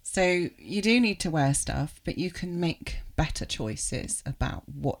 So you do need to wear stuff, but you can make better choices about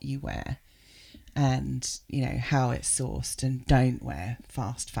what you wear and, how it's sourced, and don't wear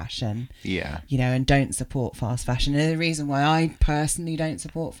fast fashion. Yeah. And don't support fast fashion. And the reason why I personally don't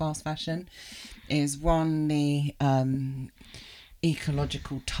support fast fashion is, one, the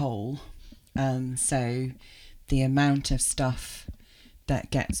ecological toll. So the amount of stuff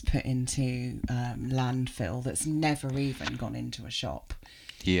that gets put into landfill that's never even gone into a shop.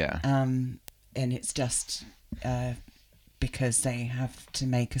 Yeah. And it's just because they have to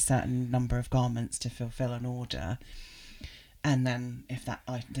make a certain number of garments to fulfill an order. And then if that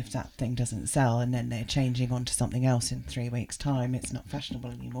thing doesn't sell, and then they're changing onto something else in 3 weeks' time, it's not fashionable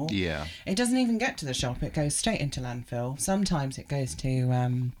anymore. Yeah. It doesn't even get to the shop. It goes straight into landfill. Sometimes it goes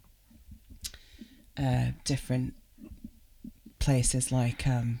to different places like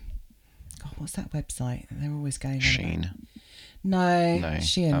what's that website? They're always going on about? Shein. No, No.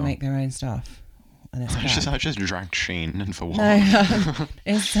 Shein Oh. make their own stuff, and it's crap. I just dragged Shein in for what? No,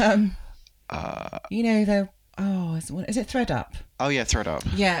 it's is it ThreadUp? Oh yeah,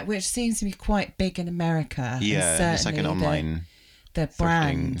 ThreadUp. Yeah, which seems to be quite big in America. And Yeah, it's like an certainly online. The thrifting.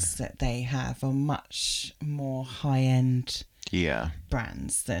 brands that they have are much more high end Yeah.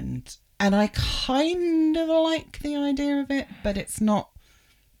 brands and I kind of like the idea of it, but it's not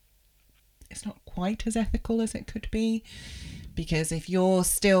quite as ethical as it could be, because if you're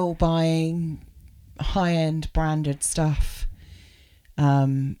still buying high end branded stuff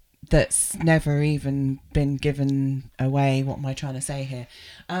that's never even been given away, what am I trying to say here?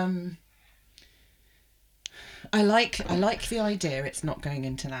 I like the idea it's not going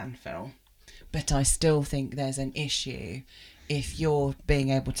into landfill, but I still think there's an issue if you're being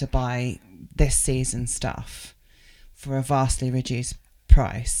able to buy this season stuff for a vastly reduced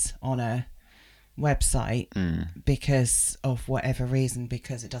price on a website because of whatever reason,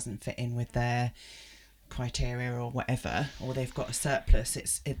 because it doesn't fit in with their criteria or whatever, or they've got a surplus.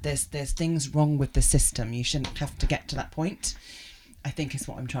 There's things wrong with the system. You shouldn't have to get to that point, I think, is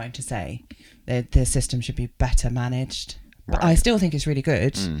what I'm trying to say. The system should be better managed. But Right. I still think it's really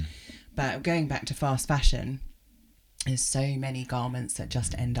good. But going back to fast fashion, there's so many garments that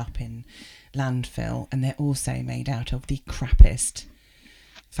just end up in landfill, and they're also made out of the crappiest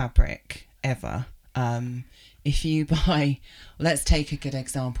fabric ever. If you buy, let's take a good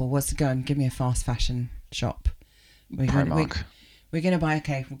example. Go and give me a fast fashion shop. Primark. We're going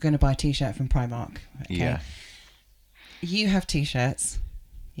to buy a t-shirt from Primark. Okay. Yeah. You have t-shirts,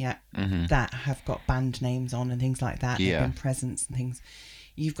 Mm-hmm. that have got band names on and things like that. Yeah. They've been presents and things.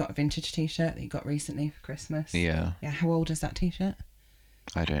 You've got a vintage t-shirt that you got recently for Christmas. Yeah. Yeah, how old is that t-shirt?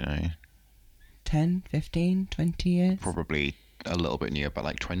 I don't know. 10, 15, 20 years? Probably a little bit newer, but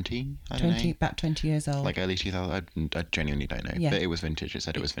like 20. I don't 20, know. about 20 years old. Like early 2000. I genuinely don't know. Yeah. But it was vintage. It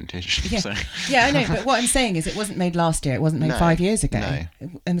said it was vintage. Yeah. So. Yeah, I know, but what I'm saying is it wasn't made last year. It wasn't made No, 5 years ago. no.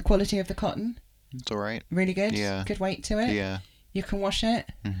 And the quality of the cotton, It's all right. really good. Yeah. Good weight to it. Yeah. You can wash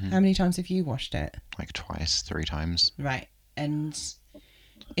it. Mm-hmm. How many times have you washed it? Like twice, 3 times. Right. And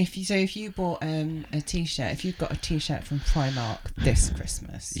if you bought a t-shirt, if you've got a t-shirt from Primark this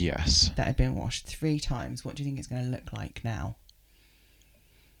Christmas Yes. that had been washed 3 times, what do you think it's going to look like now?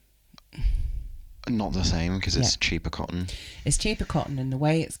 Not the same because it's Yeah. cheaper cotton. It's cheaper cotton, and the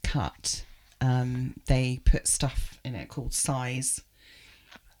way it's cut, they put stuff in it called size,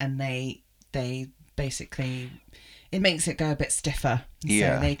 and they basically, it makes it go a bit stiffer.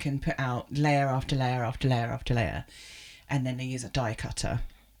 Yeah. So they can put out layer after layer after layer after layer, and then they use a die cutter,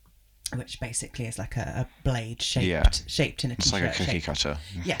 which basically is like a blade shaped in a t-shirt. It's like a cookie shape. cutter.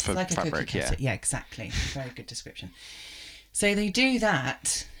 Yes, for like a fabric, cookie cutter. Yeah, exactly. Very good description. So they do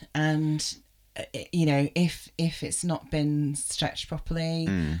that, and you know, if it's not been stretched properly,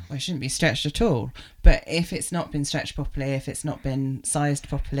 Mm. well, it shouldn't be stretched at all. But if it's not been stretched properly, if it's not been sized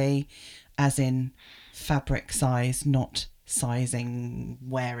properly, as in fabric size, not sizing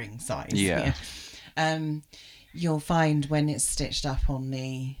wearing size. Yeah. You'll find when it's stitched up on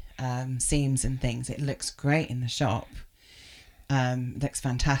the seams and things, it looks great in the shop. Looks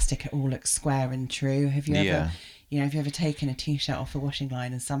fantastic. It all looks square and true. Have you ever, have you ever taken a t-shirt off a washing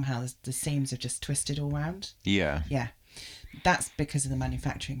line and somehow the seams have just twisted all round? Yeah. Yeah, that's because of the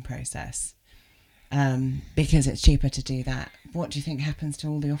manufacturing process. Because it's cheaper to do that. What do you think happens to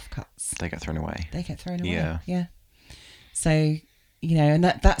all the offcuts? They get thrown away. They get thrown away. Yeah. Yeah. So, and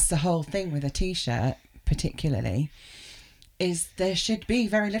that's the whole thing with a t-shirt, particularly, is there should be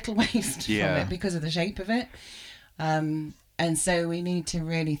very little waste from it because of the shape of it. And so we need to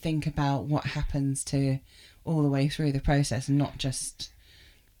really think about what happens to all the way through the process, and not just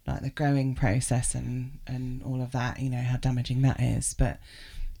like the growing process and all of that, how damaging that is, but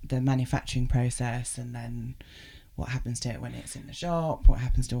the manufacturing process, and then what happens to it when it's in the shop, what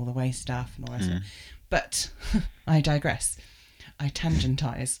happens to all the waste stuff and all that stuff. But I digress. I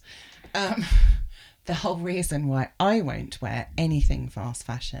tangentise. The whole reason why I won't wear anything fast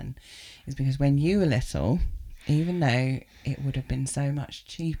fashion is because when you were little, even though it would have been so much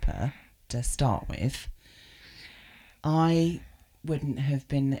cheaper to start with, I wouldn't have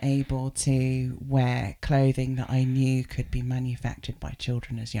been able to wear clothing that I knew could be manufactured by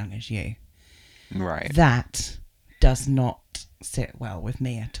children as young as you. Right. That does not sit well with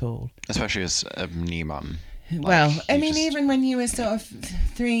me at all. Especially as a new mum. Well, I mean, even when you were sort of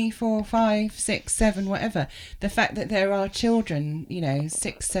 3, 4, 5, 6, 7, whatever, the fact that there are children,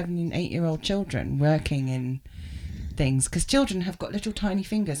 6, 7, 8-year-old children working in things, because children have got little tiny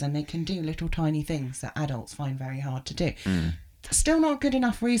fingers and they can do little tiny things that adults find very hard to do. Still not good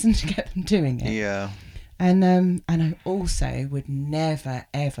enough reason to get them doing it. Yeah. And I also would never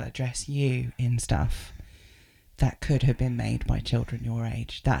ever dress you in stuff that could have been made by children your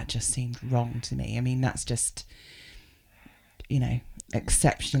age. That just seemed wrong to me. I mean, that's just,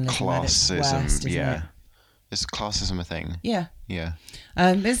 exceptionalism. Classism, worst, yeah. it? Is classism a thing? Yeah. Yeah.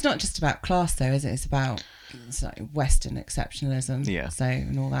 It's not just about class, though, is it? It's about like Western exceptionalism. Yeah. So,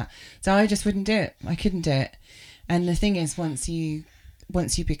 and all that. So I just wouldn't do it. I couldn't do it. And the thing is, once you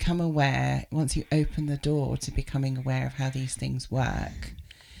become aware, once you open the door to becoming aware of how these things work,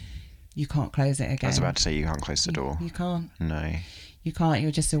 you can't close it again. I was about to say you can't close the door. You can't. No. You can't.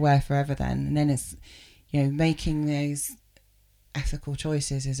 You're just aware forever then. And then it's, making those ethical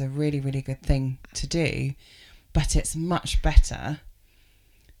choices is a really, really good thing to do. But it's much better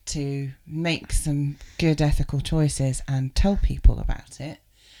to make some good ethical choices and tell people about it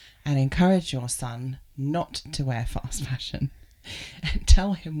and encourage your son not to wear fast fashion and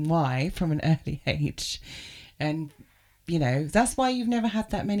tell him why from an early age. And that's why you've never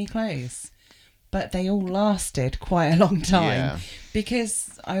had that many clothes, but they all lasted quite a long time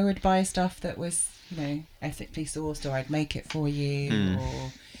because I would buy stuff that was ethically sourced, or I'd make it for you,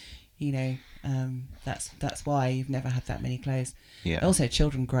 or that's why you've never had that many clothes. Also,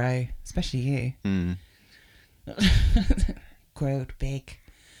 children grow, especially you. Growed big.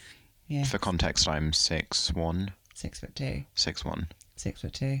 Yeah. For context, I'm 6'1". 6'2". 6'1".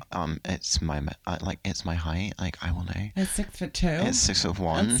 6'2". It's my height. Like, I will know. It's 6'2". It's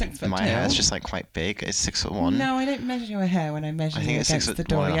 6'1". I'm 6'2". My hair is just quite big. It's 6'1". No, I don't measure your hair when I measure I think you it's against the 6'1.5",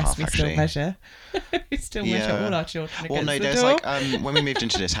 door. Yes, we still actually. measure. We still measure all our children against the there's door. when we moved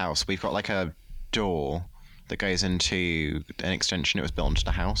into this house, we've got a door that goes into an extension. It was built into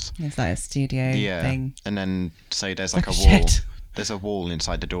the house. It's like a studio thing. And then so there's Like a a wall. shed. There's a wall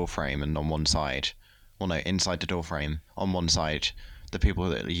inside the door frame, and on one side, inside the door frame, on one side, the people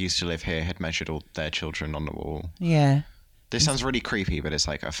that used to live here had measured all their children on the wall. Yeah. This sounds really creepy, but it's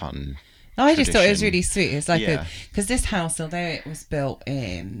a fun. I just thought it was tradition. really sweet. It's because this house, although it was built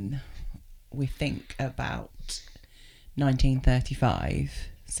in, we think about 1935,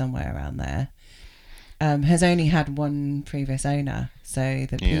 somewhere around there, has only had one previous owner. So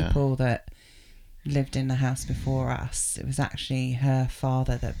the people that lived in the house before us, it was actually her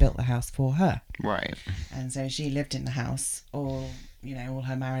father that built the house for her. Right. And so she lived in the house all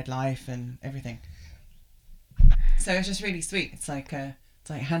her married life and everything. So it's just really sweet. It's like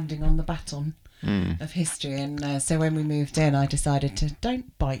handing on the baton of history. And so when we moved in, I decided to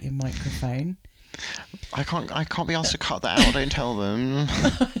don't bite your microphone. I can't be asked to cut that out. Don't tell them.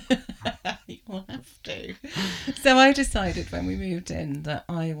 You'll have to. So I decided when we moved in that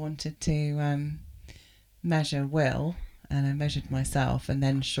I wanted to measure Will, and I measured myself. And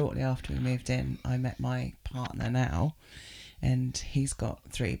then shortly after we moved in, I met my partner now. and he's got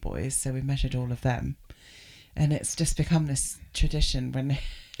 3 boys, so we measured all of them, and it's just become this tradition when.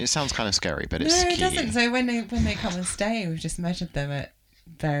 It sounds kind of scary, but it's No, key. it doesn't. So when they come and stay, we've just measured them at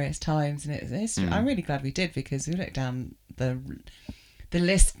various times, and it's I'm really glad we did, because we look down the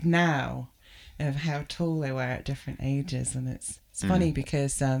list now of how tall they were at different ages, and it's funny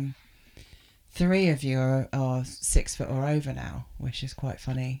because 3 of you are 6 foot or over now, which is quite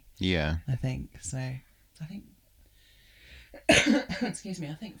funny. Yeah. I think so. I think excuse me.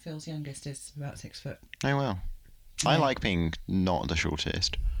 I think Phil's youngest is about 6 foot. Oh well. I like being not the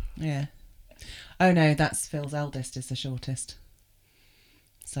shortest. Yeah. Oh no, that's Phil's eldest is the shortest.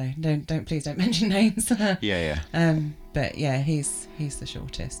 So please don't mention names. Yeah. But yeah, he's the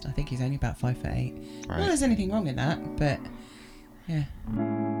shortest. I think he's only about 5'8". Right. Well, there's anything wrong in that, but yeah.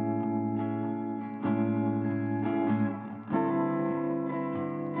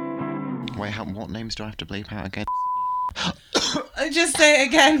 Wait, what names do I have to bleep out again? Just say it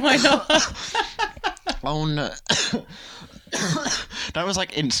again, why not? Oh no. That was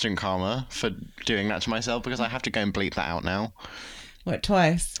like instant karma for doing that to myself, because I have to go and bleep that out now. What,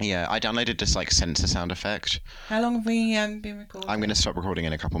 twice? Yeah, I downloaded this like censor sound effect. How long have we been recording? I'm going to stop recording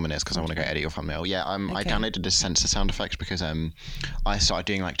in a couple minutes because I want to go edit your thumbnail. Yeah, I downloaded this censor sound effect because I started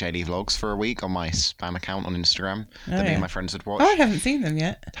doing like daily vlogs for a week on my spam account on Instagram that me and my friends would watch. Oh, I haven't seen them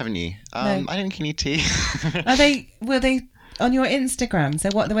yet. Haven't you? No. I don't think you need to. Were they on your Instagram? So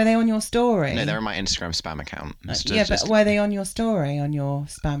what, were they on your story? No, they're on my Instagram spam account. But were they on your story on your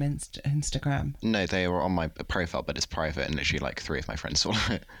spam Instagram? No, they were on my profile, but it's private, and literally like 3 of my friends saw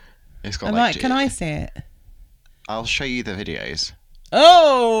it. It's got can I see it? I'll show you the videos.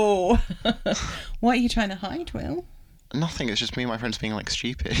 Oh! What are you trying to hide, Will? Nothing. It's just me and my friends being like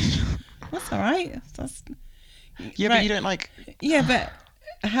stupid. That's all right. Yeah, right. But you don't like. Yeah, but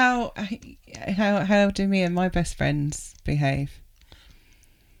how do me and my best friends behave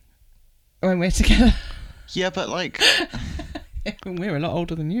when we're together? Yeah, but like. We're a lot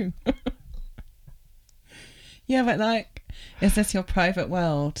older than you. Yeah, but like, is this your private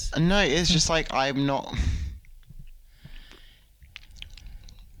world? No, it's just like I'm not.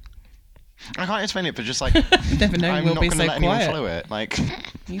 I can't explain it, but just like never know. I'm We'll not be going so to let anyone quiet. follow it. Like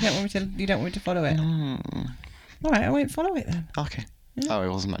you don't want me to follow it. All right, I won't follow it then. Okay. Yeah. Oh, it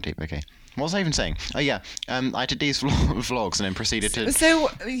wasn't that deep. Okay. What was I even saying? Oh yeah, I did these vlogs and then proceeded to. So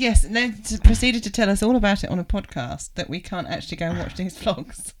yes, and then proceeded to tell us all about it on a podcast that we can't actually go and watch these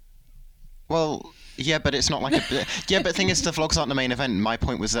vlogs. Well, yeah, but it's not like a. Yeah, but the thing is, the vlogs aren't the main event. My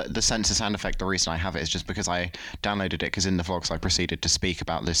point was that the censor sound effect. The reason I have it is just because I downloaded it because in the vlogs I proceeded to speak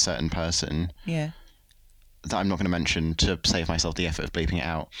about this certain person. Yeah. That I'm not going to mention to save myself the effort of bleeping it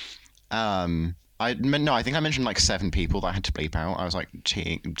out. I think I mentioned like 7 people that I had to bleep out. I was like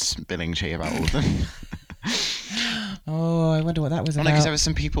spilling tea about all of them. Oh, I wonder what that was about. Because there were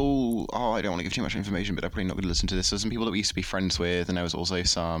some people. Oh, I don't want to give too much information, but I'm probably not going to listen to this. There were some people that we used to be friends with, and there was also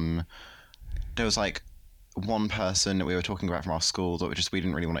some. There was like one person that we were talking about from our school that we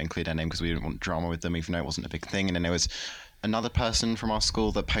didn't really want to include their name because we didn't want drama with them, even though it wasn't a big thing. And then there was another person from our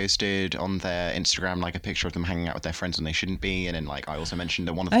school that posted on their Instagram like a picture of them hanging out with their friends when they shouldn't be. And then like I also mentioned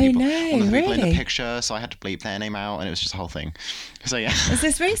that one of the people in the picture, so I had to bleep their name out, and it was just a whole thing. So yeah. Was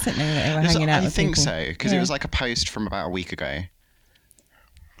this recently that they were hanging out with people? I think so, because it was like a post from about a week ago.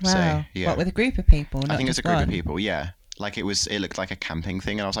 Wow. So, yeah. What, with a group of people? I think it's a group of people, yeah. Like it looked like a camping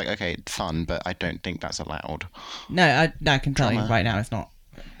thing, and I was like, okay, fun, but I don't think that's allowed. No, I can tell you right now, it's not.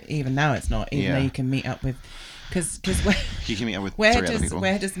 Even now, it's not. Even though you can meet up with, because you can meet up with 3 other people.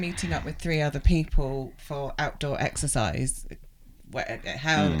 Where does meeting up with 3 other people for outdoor exercise?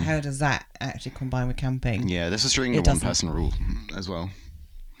 How does that actually combine with camping? Yeah, this was during the 1-person rule as well.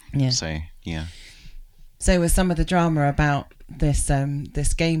 Yeah. So yeah. So was some of the drama about this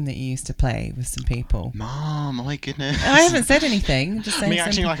game that you used to play with some people? Mom, oh my goodness. I haven't said anything. I'm just saying. Me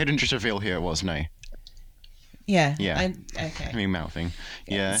acting like I didn't just reveal who it was. No. Yeah. Yeah. Okay. Me mouthing.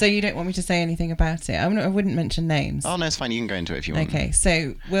 Yeah. So you don't want me to say anything about it? I wouldn't mention names. Oh no, it's fine. You can go into it if you want. Okay.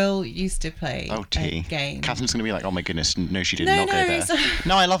 So Will used to play a game. Catherine's gonna be like, oh my goodness, no, she did not go there.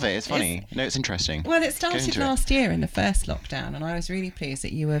 No, I love it. It's funny. It's interesting. Well, it started last year in the first lockdown, and I was really pleased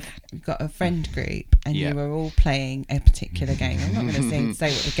that you've got a friend group and you were all playing a particular game. I'm not going to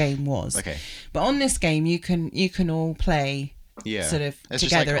say what the game was. Okay. But on this game, you can all play sort of it's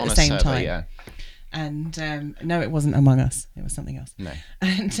together like at the same server, time. Yeah. And no, it wasn't Among Us. It was something else. No.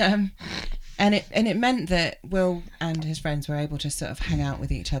 And And it meant that Will and his friends were able to sort of hang out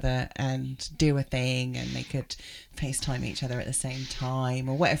with each other and do a thing, and they could FaceTime each other at the same time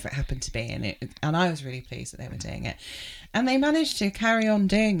or whatever it happened to be. And I was really pleased that they were doing it. And they managed to carry on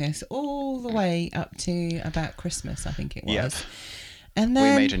doing this all the way up to about Christmas, I think it was. Yep. And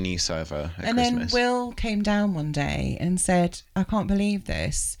then we made a new server at and Christmas. then Will came down one day and said, I can't believe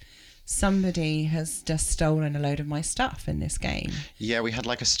this. Somebody has just stolen a load of my stuff in this game. Yeah, we had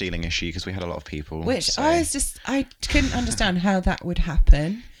like a stealing issue because we had a lot of people. Which so- I couldn't understand how that would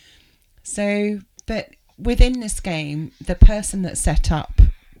happen. So, but within this game, the person that set up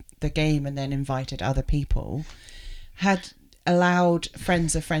the game and then invited other people had allowed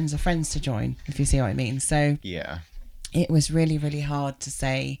friends of friends of friends to join, if you see what I mean. So Yeah. it was really, really hard to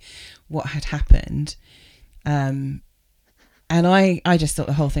say what had happened. And I just thought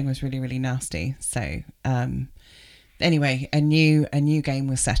the whole thing was really, really nasty. So anyway, a new game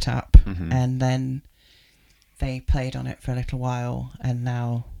was set up, and then they played on it for a little while, and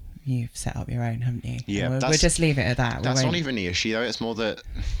now you've set up your own, haven't you? Yeah, And we'll just leave it at that. That's not even the issue though. It's more that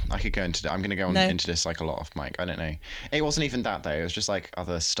I could go into. I'm going to go on No. into this like a lot off mic. I don't know. It wasn't even that though. It was just like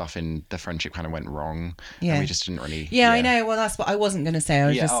other stuff in the friendship kind of went wrong. Yeah. And we just didn't really. Yeah, I know. Well, that's what I wasn't going to say. I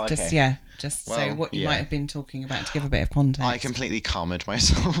was Yeah, just Well, say what you yeah. might have been talking about to give a bit of context. I completely calmed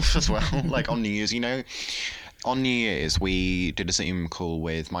myself as well. Like on New Year's, on New Year's we did a Zoom call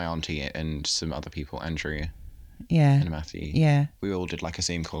with my auntie and some other people, Andrew Yeah. and Matthew. Yeah. We all did like a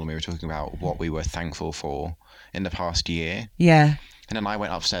Zoom call and we were talking about what we were thankful for in the past year. Yeah. And then I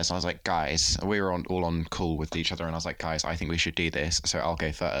went upstairs and I was like, guys, we were all on call with each other. And I was like, guys, I think we should do this. So I'll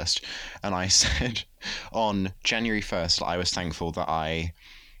go first. And I said on January 1st, I was thankful that I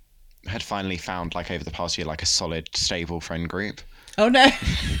had finally found, like over the past year, like a solid, stable friend group. Oh, no.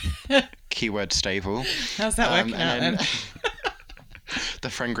 Keyword stable. How's that working out and then? The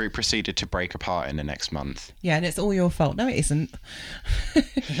friend group proceeded to break apart in the next month. Yeah, and it's all your fault. No, it isn't.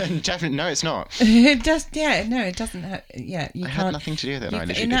 Definitely, no, it's not. It just, yeah, no, it doesn't. You I had can't. nothing to do with it. And I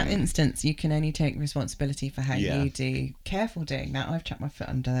literally In that didn't. instance, you can only take responsibility for how Yeah. you do. Careful doing that. I've chucked my foot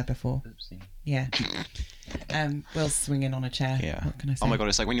under there before. Yeah. Will's swinging on a chair. Yeah. What can I say? Oh my god,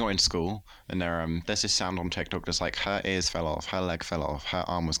 it's like when you're in school and there's this sound on TikTok that's like her ears fell off, her leg fell off, her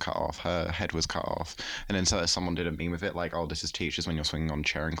arm was cut off, her head was cut off, and then so someone did a meme with it like, oh, this is teachers when you're swinging on a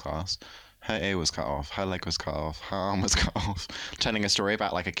chair in class. Her ear was cut off, her leg was cut off, her arm was cut off. Telling a story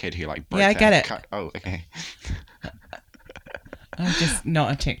about like a kid who like broke Yeah, I their get it. cut- Oh, okay. I'm just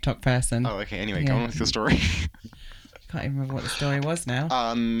not a TikTok person. Oh, okay. Anyway, Yeah. go on with your story. Can't even remember what the story was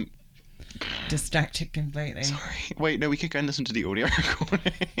now. Distracted completely. Sorry. Wait, no, we could go and listen to the audio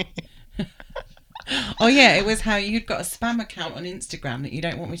recording. Oh yeah, it was how you'd got a spam account on Instagram that you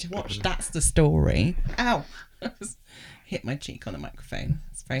don't want me to watch. That's the story. Ow! Hit my cheek on the microphone.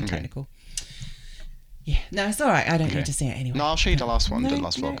 It's very technical. Yeah, no, it's all right. I don't need to see it anyway. No, I'll show you the last one, No, the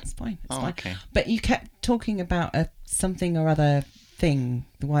last no, vlog. it's fine. It's Oh, fine. okay. But you kept talking about a something or other thing,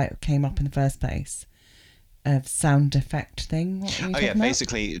 why it came up in the first place. A sound effect thing. What were you Oh talking yeah, about?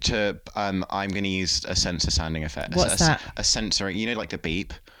 basically I'm going to use a sensor sounding effect. What's a, that? A sensor, like the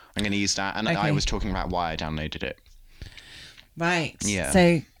beep. I'm going to use that, and I Okay. was talking about why I downloaded it. Right. Yeah.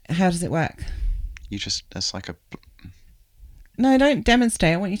 So how does it work? It's like No, don't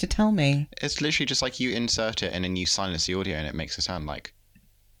demonstrate. I want you to tell me. it's literally just like you insert it and then you silence the audio and it makes a sound like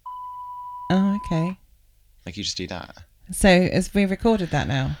Oh, okay. you just do that. So as we recorded that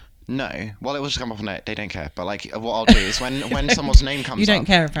now. No, well, it will just come up on it. They don't care. But like, what I'll do is when someone's name comes up, You don't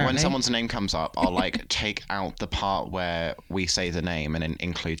care, when apparently. someone's name comes up, I'll like take out the part where we say the name and then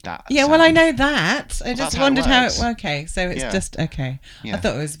include that. Yeah, well, I sound. know that. I that's just how it wondered how it works. works. Okay, so it's Yeah. just okay. Yeah. I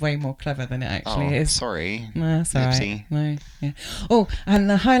thought it was way more clever than it actually Oh, is. sorry. No, that's all right. Oopsie. No, yeah. Oh, and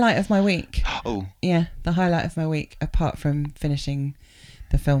the highlight of my week. Oh, Yeah, the highlight of my week, apart from finishing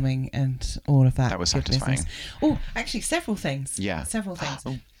the filming and all of that. That was good satisfying. business. Oh, actually, several things. Yeah. Several things.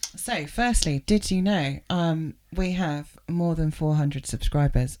 Oh. So, firstly, did you know we have more than 400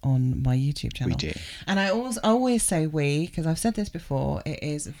 subscribers on my YouTube channel? we do. And I always say we, because I've said this before, it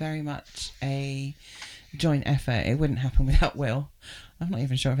is very much a joint effort. It wouldn't happen without Will. I'm not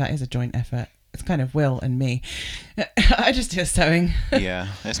even sure if that is a joint effort. It's kind of Will and me. I just do sewing. Yeah,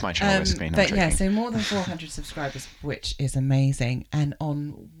 it's my channel basically. No, I'm But yeah, joking. so more than 400 subscribers, which is amazing. And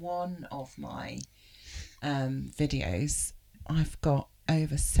on one of my videos, I've got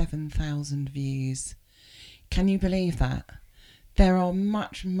over 7,000 views. Can you believe that? There are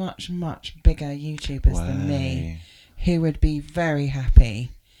much, much, much bigger YouTubers than me who would be very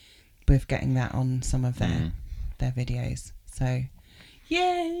happy with getting that on some of their videos. So,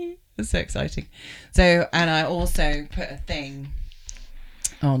 yay! It's so exciting. So, and I also put a thing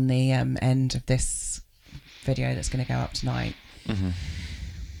on the end of this video that's going to go up tonight,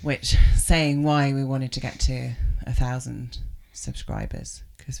 which saying why we wanted to get to 1,000 subscribers,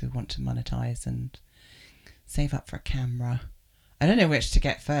 because we want to monetize and save up for a camera. I don't know which to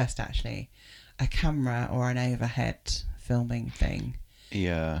get first, actually, a camera or an overhead filming thing.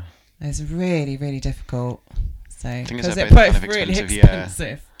 Yeah, it's really, really difficult. So because they're both kind of really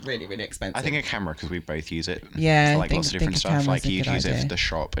expensive. Really, really expensive. I think a camera, because we both use it. Yeah, for like lots of different stuff. Like you'd use idea. it for the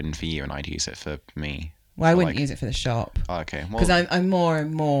shop, and for you and I'd use it for me. Well, I wouldn't use it for the shop. Oh, okay. Because I'm more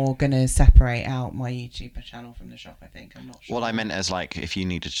and more going to separate out my YouTube channel from the shop, I think. I'm not sure. Well, I meant as like if you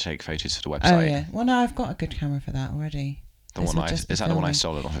needed to take photos for the website. Oh, yeah. Well, no, I've got a good camera for that already. Is that the one I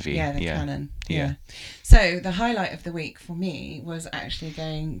stole it off of you? Yeah, the Canon. Yeah. So the highlight of the week for me was actually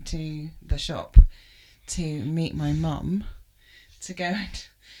going to the shop to meet my mum, to go and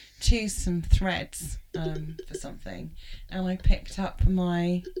choose some threads for something, and I picked up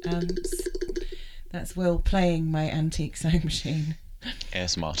my that's Will playing my antique sewing machine.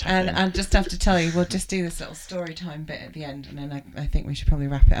 ASMR tapping. And I just have to tell you, we'll just do this little story time bit at the end, and then I think we should probably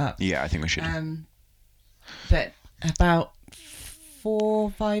wrap it up. Yeah, I think we should. But about 4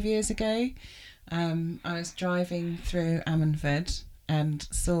 or 5 years ago, I was driving through Ammanford and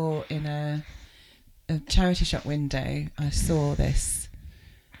saw in a charity shop window, I saw this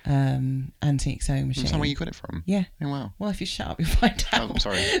antique sewing machine. Is that where you got it from? Yeah. Oh, wow. Well, if you shut up, you'll find out. Oh, I'm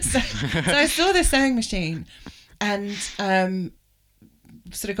sorry. So I saw this sewing machine and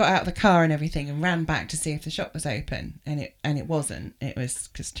sort of got out of the car and everything and ran back to see if the shop was open, and it wasn't. It was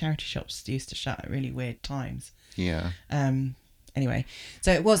because charity shops used to shut at really weird times. Yeah. Anyway,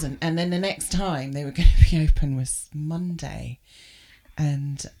 so it wasn't, and then the next time they were going to be open was Monday,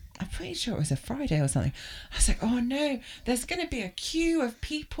 and I'm pretty sure it was a Friday or something. I was like, oh no, there's going to be a queue of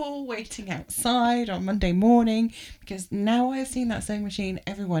people waiting outside on Monday morning, because now I've seen that sewing machine,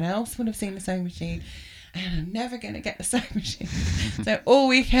 everyone else would have seen the sewing machine, and I'm never going to get the sewing machine. So all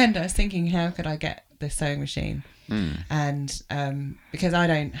weekend I was thinking, how could I get the sewing machine? And because I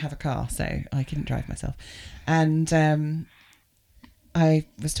don't have a car, so I couldn't drive myself. And I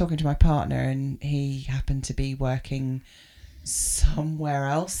was talking to my partner, and he happened to be working somewhere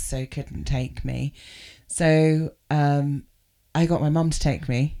else, so couldn't take me. So I got my mum to take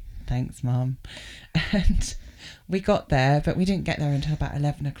me. Thanks, Mum. And we got there, but we didn't get there until about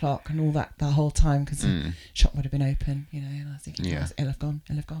 11 o'clock, and all that the whole time, because the shop would have been open, you know. And I was thinking, it'll have gone.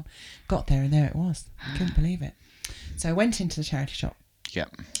 Got there, and there it was. I couldn't believe it. So I went into the charity shop.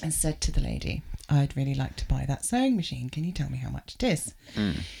 Yep. And said to the lady, I'd really like to buy that sewing machine. Can you tell me how much it is?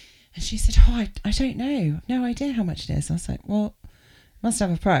 And she said, oh, I don't know. No idea how much it is. I was like, well, must have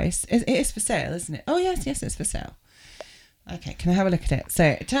a price. It is for sale, isn't it? Oh, yes, it's for sale. Okay, can I have a look at it? So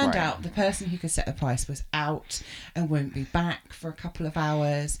it turned out the person who could set the price was out and won't be back for a couple of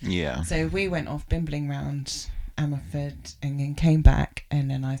hours. Yeah. So we went off bimbling round Ammanford and then came back,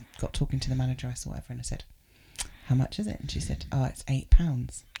 and then I got talking to the manager. I saw everyone and I said, how much is it? And she said, oh, it's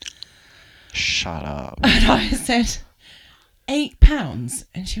 £8. Shut up. And I said, £8?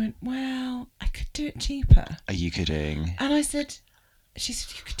 And she went, well, I could do it cheaper. Are you kidding? And I said, she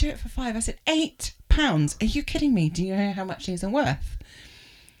said, you could do it for £5. I said, £8? Are you kidding me? Do you know how much these are worth?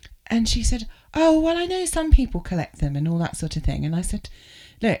 And she said, oh, well, I know some people collect them and all that sort of thing. And I said,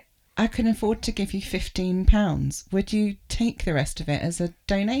 look, I can afford to give you £15. Would you take the rest of it as a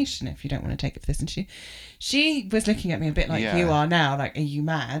donation if you don't want to take it for this? And she was looking at me a bit like you are now, like, are you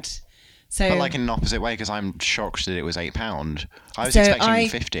mad? So, but like in an opposite way, because I'm shocked that it was £8. I was expecting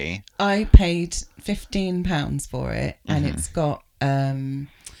 50. I paid £15 for it, and it's got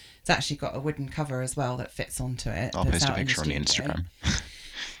it's actually got a wooden cover as well that fits onto it. I'll post a picture on the Instagram.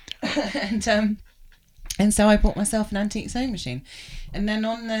 And so I bought myself an antique sewing machine, and then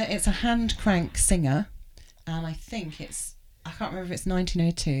it's a hand crank Singer, and I think I can't remember if it's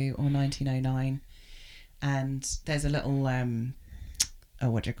 1902 or 1909, and there's a little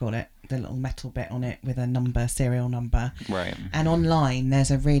what do you call it? The little metal bit on it with a serial number. Right. And online,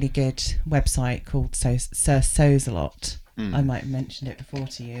 there's a really good website called Sir Sews a Lot. I might have mentioned it before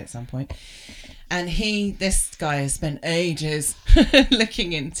to you at some point. And this guy has spent ages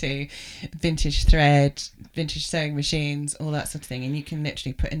looking into vintage thread, vintage sewing machines, all that sort of thing. And you can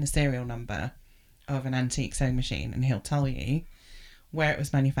literally put in the serial number of an antique sewing machine, and he'll tell you where it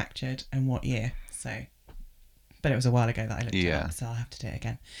was manufactured and what year. But it was a while ago that I looked it up, so I'll have to do it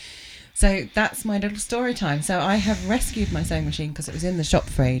again. So that's my little story time. So I have rescued my sewing machine because it was in the shop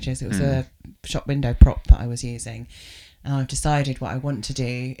for ages. It was a shop window prop that I was using. And I've decided what I want to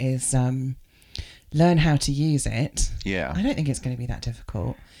do is learn how to use it. Yeah. I don't think it's going to be that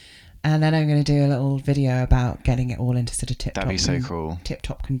difficult. And then I'm going to do a little video about getting it all into sort of That'd be so cool.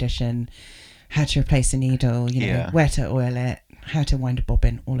 tip-top condition, how to replace a needle, you know, Yeah. where to oil it, how to wind a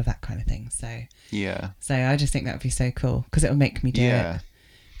bobbin, all of that kind of thing. So I just think that would be so cool because it'll make me do it.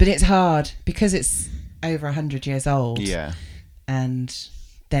 But it's hard because it's over 100 years old. Yeah. And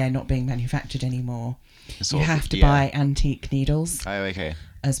they're not being manufactured anymore. You have to buy antique needles. Oh, okay.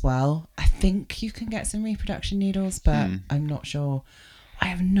 As well. I think you can get some reproduction needles, but I'm not sure. I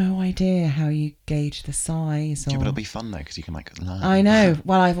have no idea how you gauge the size. Yeah, but it'll be fun though because you can like learn. I know.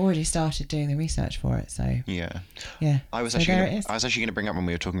 Well, I've already started doing the research for it, so yeah. I was actually going to bring up when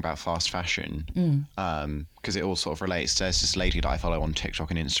we were talking about fast fashion, because it all sort of relates. There's this lady that I follow on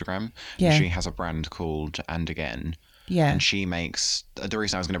TikTok and Instagram. Yeah. She has a brand called And Again. Yeah. And she makes, the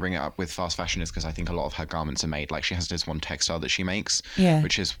reason I was going to bring it up with fast fashion is because I think a lot of her garments are made, like she has this one textile that she makes,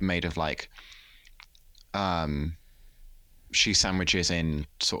 which is made of like, she sandwiches in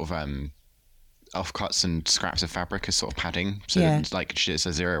sort of offcuts and scraps of fabric as sort of padding. So it's like it's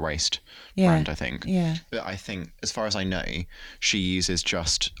a zero waste brand, I think. Yeah. But I think, as far as I know, she uses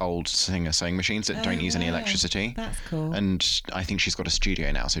just old Singer sewing machines that don't use any electricity. That's cool. And I think she's got a studio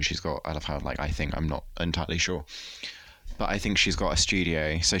now. So she's got, I love how, like, I think, I'm not entirely sure. But I think she's got a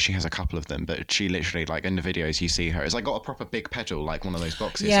studio, so she has a couple of them. But she literally, like, in the videos you see her, it's like got a proper big pedal, like one of those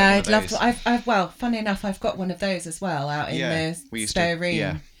boxes. Yeah, like I'd love to. I've well, funny enough, I've got one of those as well out in the spare room.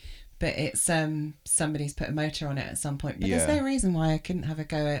 Yeah. But it's somebody's put a motor on it at some point. But there's no reason why I couldn't have a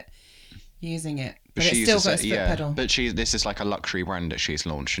go at using it. But it's still got a split pedal. But this is like a luxury brand that she's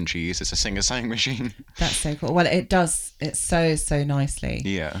launched, and she uses a Singer sewing machine. That's so cool. Well, it does. It sews so nicely.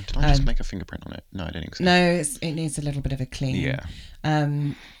 Yeah. Did I just make a fingerprint on it? No, I don't think so. No, it needs a little bit of a clean. Yeah.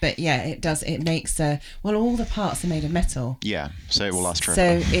 But yeah, it does. It makes all the parts are made of metal. Yeah. So it will last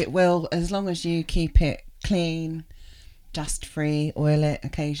forever. So it will, as long as you keep it clean, dust free, oil it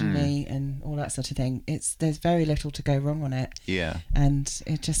occasionally, and all that sort of thing. There's very little to go wrong on it. Yeah. And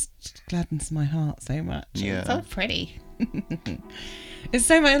it just gladdens my heart so much. Yeah. It's so pretty. It's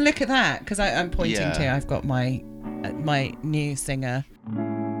so much. Look at that, because I'm pointing to. I've got my new Singer.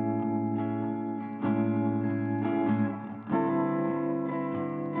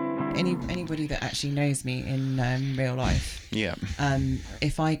 Anybody that actually knows me in real life,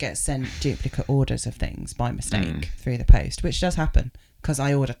 if I get sent duplicate orders of things by mistake through the post, which does happen because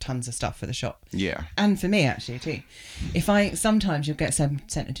I order tons of stuff for the shop, and for me actually too, sometimes you'll get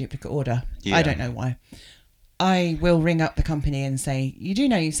sent a duplicate order, I don't know why, I will ring up the company and say, you do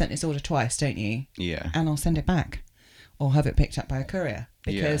know you've sent this order twice, don't you? And I'll send it back or have it picked up by a courier,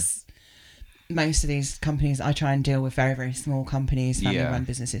 because most of these companies, I try and deal with very, very small companies, family-run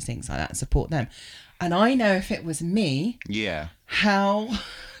businesses, things like that, and support them. And I know if it was me, how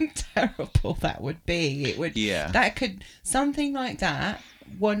terrible that would be. It would, something like that,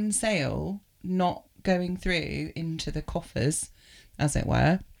 one sale not going through into the coffers, as it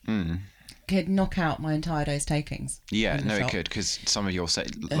were, could knock out my entire day's takings. Yeah, no, it could, because some of your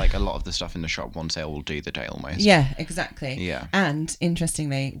like a lot of the stuff in the shop, one sale will do the day almost. Yeah, exactly. Yeah. And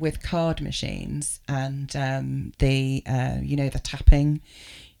interestingly, with card machines and the the tapping,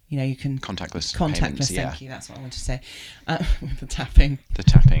 you can contactless payments, yeah. Thank you. That's what I wanted to say. With the tapping. The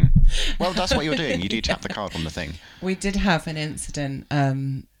tapping. Well, that's what you're doing. You do tap the card on the thing. We did have an incident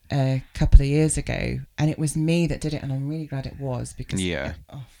a couple of years ago, and it was me that did it, and I'm really glad it was, because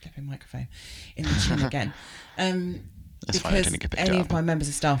flipping microphone in the chin again. That's because fine, I didn't get picked any up. of my members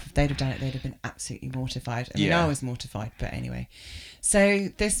of staff, if they'd have done it, they'd have been absolutely mortified. I mean, I was mortified, but anyway. So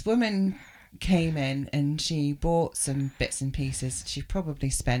this woman came in and she bought some bits and pieces. She probably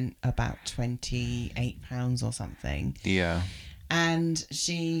spent about £28 or something. Yeah. And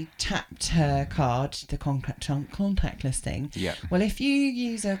she tapped her card, the contactless thing. Yeah. Well, if you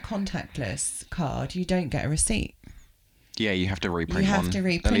use a contactless card, you don't get a receipt. Yeah, you have to reprint one.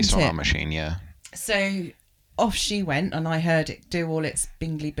 At least on our machine, yeah. So off she went, and I heard it do all its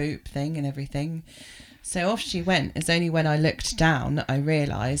bingly boop thing and everything. So off she went. It's only when I looked down that I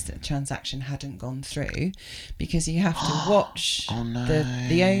realised that the transaction hadn't gone through, because you have to watch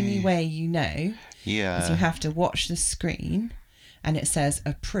the only way you know is you have to watch the screen and it says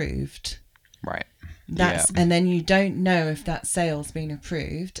approved. Right. And then you don't know if that sale's been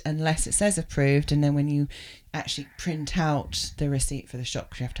approved unless it says approved, and then when you actually print out the receipt for the shop,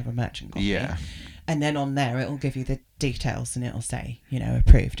 because you have to have a merchant copy. Yeah. And then on there it'll give you the details and it'll say,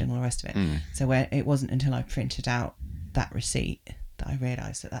 approved and all the rest of it. So it wasn't until I printed out that receipt that I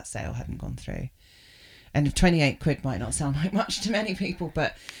realised that sale hadn't gone through. And 28 quid might not sound like much to many people,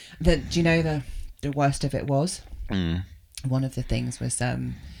 but do you know the worst of it was? One of the things was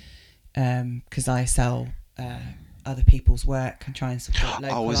because I sell other people's work and try and support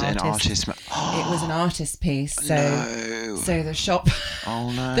local Oh, was it artists. an artist? It was an artist piece, so No. so the shop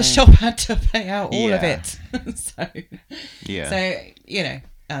Oh no. the shop had to pay out all of Yeah. it. so Yeah. so you know,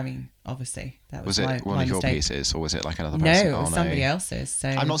 I mean, obviously that was, Was my, it one my of your mistake. pieces, or was it like another No, person? it was somebody else's. So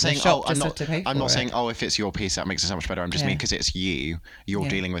I'm not the saying. shop Oh, I'm just not. had to pay I'm for not it. saying. Oh, if it's your piece, that makes it so much better. I'm just mean Yeah. because it's you. You're Yeah.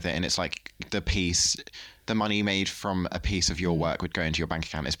 dealing with it, and it's like the piece. The money made from a piece of your work would go into your bank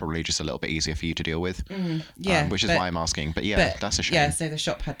account. It's probably just a little bit easier for you to deal with. Yeah, which is but- why I'm asking. But yeah, but that's a shame. yeah, so the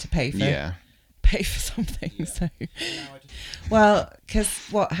shop had to pay for Yeah. something. So, well, because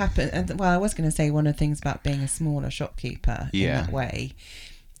what happened? And well, I was going to say one of the things about being a smaller shopkeeper in Yeah. that way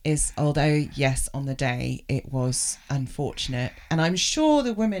is, although yes, on the day it was unfortunate, and I'm sure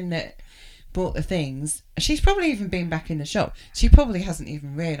the woman that bought the things, she's probably even been back in the shop. She probably hasn't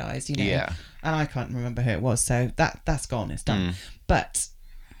even realised, you know. Yeah. And I can't remember who it was, so that's gone. It's done. But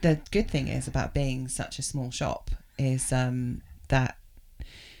the good thing is about being such a small shop is that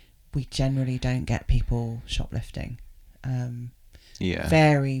we generally don't get people shoplifting. Yeah.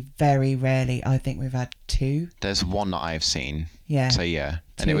 Very, very rarely. I think we've had 2. There's one that I've seen. Yeah. So yeah,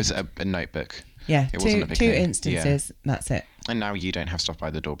 and it Two. was a notebook. Yeah, It wasn't a big two thing. instances. That's it. And now you don't have stuff by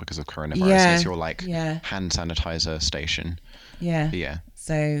the door because of coronavirus. Yeah, It's your like yeah. hand sanitizer station. Yeah. But yeah.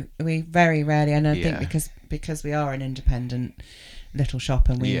 So we very rarely, and I Yeah. think because we are an independent little shop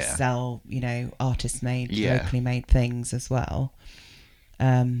and we Yeah. sell, you know, artist made, Yeah. locally made things as well.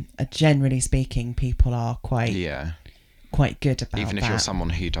 Generally speaking, people are quite good about Even if that. you're someone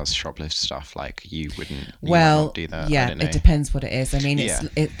who does shoplift stuff, like you wouldn't. You might Well, not do that. I yeah, don't know. it depends what it is. I mean,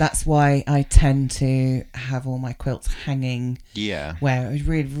 that's why I tend to have all my quilts hanging Yeah. where it was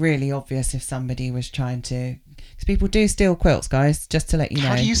really, really obvious if somebody was trying to. Because people do steal quilts, guys. Just to let you know.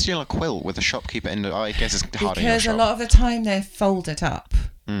 How do you steal a quilt with a shopkeeper in the? I guess it's hard in your Because a shop. lot of the time they're folded up,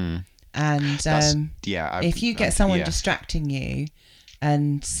 Mm. and That's- yeah. if you get someone yeah. distracting you,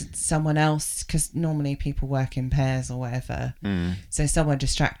 and someone else, because normally people work in pairs or whatever, so someone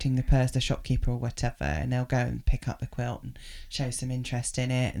distracting the shopkeeper or whatever, and they'll go and pick up the quilt and show some interest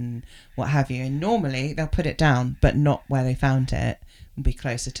in it and what have you, and normally they'll put it down, but not where they found it, and be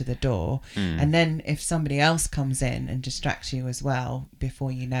closer to the door, and then if somebody else comes in and distracts you as well,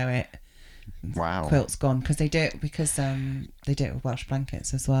 before you know it, Wow. quilt's gone, because they do it with Welsh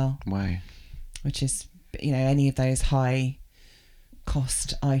blankets as well, Wow. which is, you know, any of those high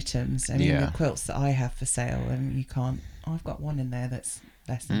cost items. I mean, Yeah. the quilts that I have for sale, and you can't. I've got one in there that's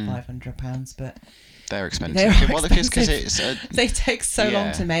less than £500, but They're expensive. they are Well, because expensive. it's they take so long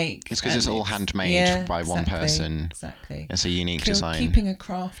yeah. to make. It's because it's and all handmade by one exactly, person. Exactly. It's a unique design. Keeping a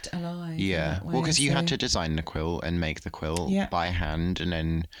craft alive. in Yeah. that Well, way, because you so- had to design the quilt and make the quilt Yeah. by hand, and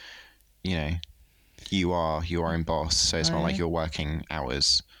then, you know, you are your own boss, so it's not like Right. you're working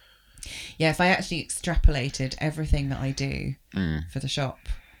hours. Yeah, if I actually extrapolated everything that I do for the shop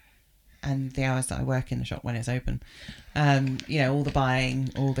and the hours that I work in the shop when it's open, you know, all the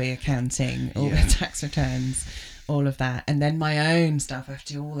buying, all the accounting, all Yeah. the tax returns, all of that, and then my own stuff, I have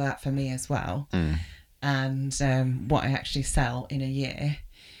to do all that for me as well. And what I actually sell in a year,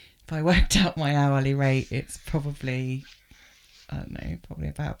 if I worked out my hourly rate, it's probably, I don't know, probably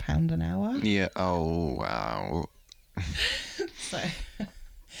about £1 an hour. Yeah. Oh, wow. So,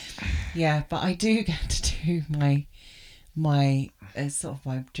 yeah, but I do get to do my sort of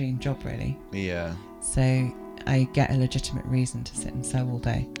my dream job, really. Yeah. So I get a legitimate reason to sit and sew all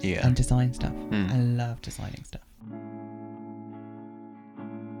day Yeah. and design stuff. I love designing stuff.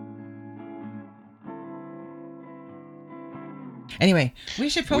 Anyway, we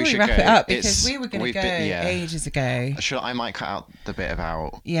should probably should wrap go. it up because It's- we were going to we've go been- yeah. ages ago. Sure, I might cut out the bit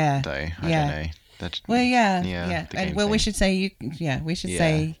about Yeah. though. I Yeah. don't know. That, Well, yeah, Yeah, yeah. the And game well, we thing. should say we should Yeah.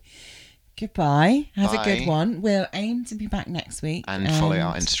 say goodbye. Have a good Bye. one. We'll aim to be back next week. and follow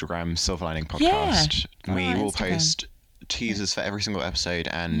our Instagram, Silver Lining Yeah, Podcast. follow We our will Instagram. post teasers for every single episode,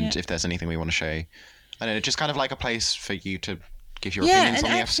 and Yeah. if there's anything we want to show, I don't know, just kind of like a place for you to give your Yeah, opinions and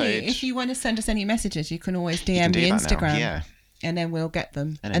on the actually, episode. if you want to send us any messages, you can always You DM can do the that now. Instagram, Yeah, and then we'll get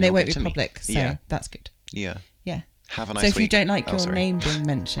them, And then and they they'll won't get be to me. public. So Yeah. that's good. yeah. Yeah. Have a nice So if week. you don't like Oh, your sorry. name being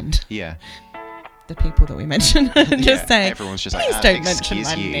mentioned, Yeah. the people that we mentioned, just Yeah, say, everyone's just like, please "Ah, don't mention excuse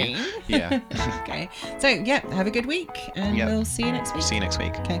my you." name. Yeah. Okay. So yeah, have a good week, and Yep. we'll see you next week. See you next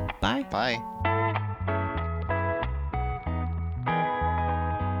week. Okay. Bye. Bye.